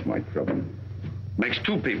mouth. That's my trouble. Makes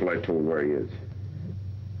 2 people I told where he is.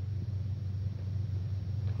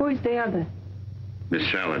 Who is the other? Miss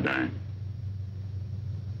Saladin.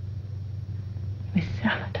 Miss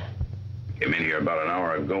Saladin. Came in here about an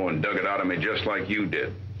hour ago and dug it out of me just like you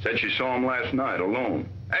did. Said she saw him last night alone.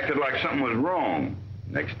 Acted like something was wrong.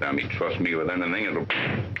 Next time he trusts me with anything, it'll...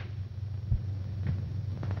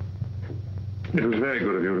 It was very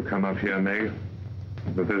good of you to come up here, Meg.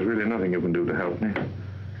 But there's really nothing you can do to help me.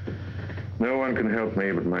 No one can help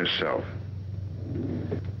me but myself.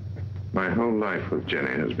 My whole life with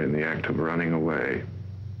Jenny has been the act of running away.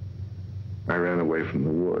 I ran away from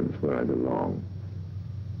the woods where I belong.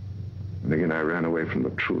 And again, I ran away from the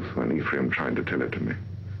truth when Ephraim tried to tell it to me.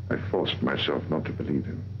 I forced myself not to believe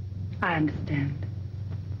him. I understand.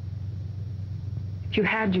 If you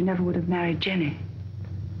had, you never would have married Jenny.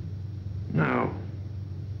 No.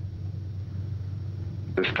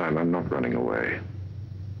 This time, I'm not running away.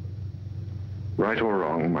 Right or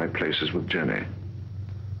wrong, my place is with Jenny.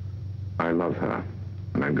 I love her,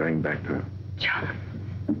 and I'm going back to her. John,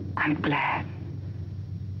 I'm glad.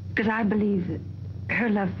 Because I believe that her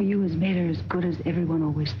love for you has made her as good as everyone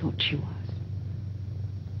always thought she was.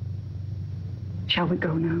 Shall we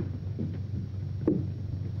go now?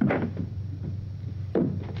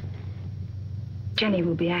 Jenny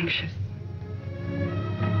will be anxious.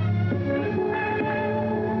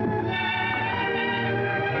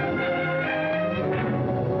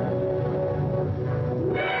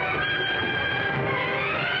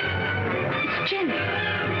 It's Jenny.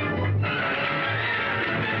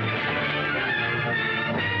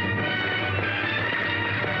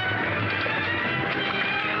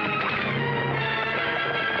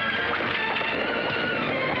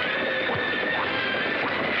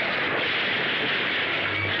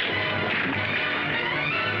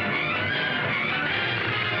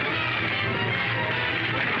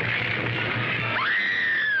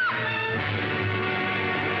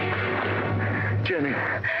 Jenny.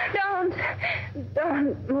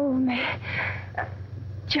 Don't move me.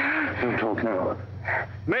 John. Don't talk now.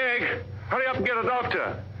 Meg, hurry up and get a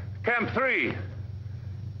doctor. Camp 3.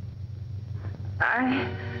 I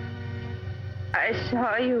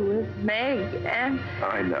saw you with Meg, and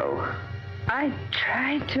I know. I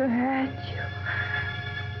tried to hurt you.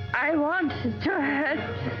 I wanted to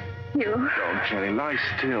hurt you. Don't, Jenny. Lie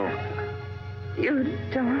still. You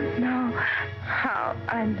don't know how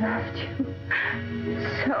I loved you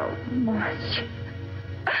so much.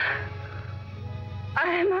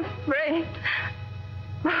 I'm afraid.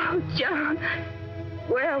 Oh, John,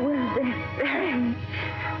 where will they bury me?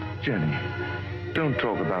 Jenny, don't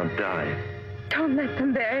talk about dying. Don't let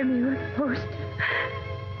them bury me with posters.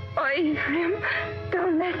 Oh, Ephraim,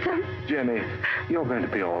 don't let them. Jenny, you're going to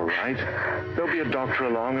be all right. There'll be a doctor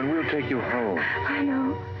along, and we'll take you home. I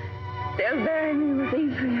know. They'll bury me with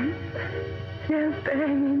Ephraim. They'll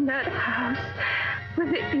bury me in that house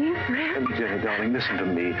with Ephraim. Jenny, darling, listen to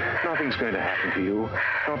me. Nothing's going to happen to you.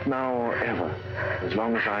 Not now or ever. As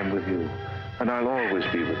long as I'm with you. And I'll always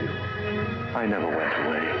be with you. I never went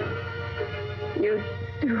away. You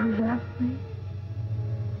do love me.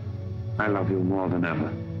 I love you more than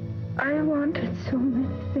ever. I wanted so many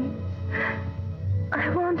things. I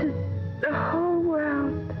wanted the whole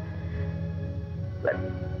world. But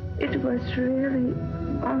it was really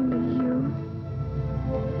only you.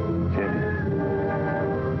 Jenny.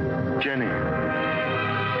 Jenny.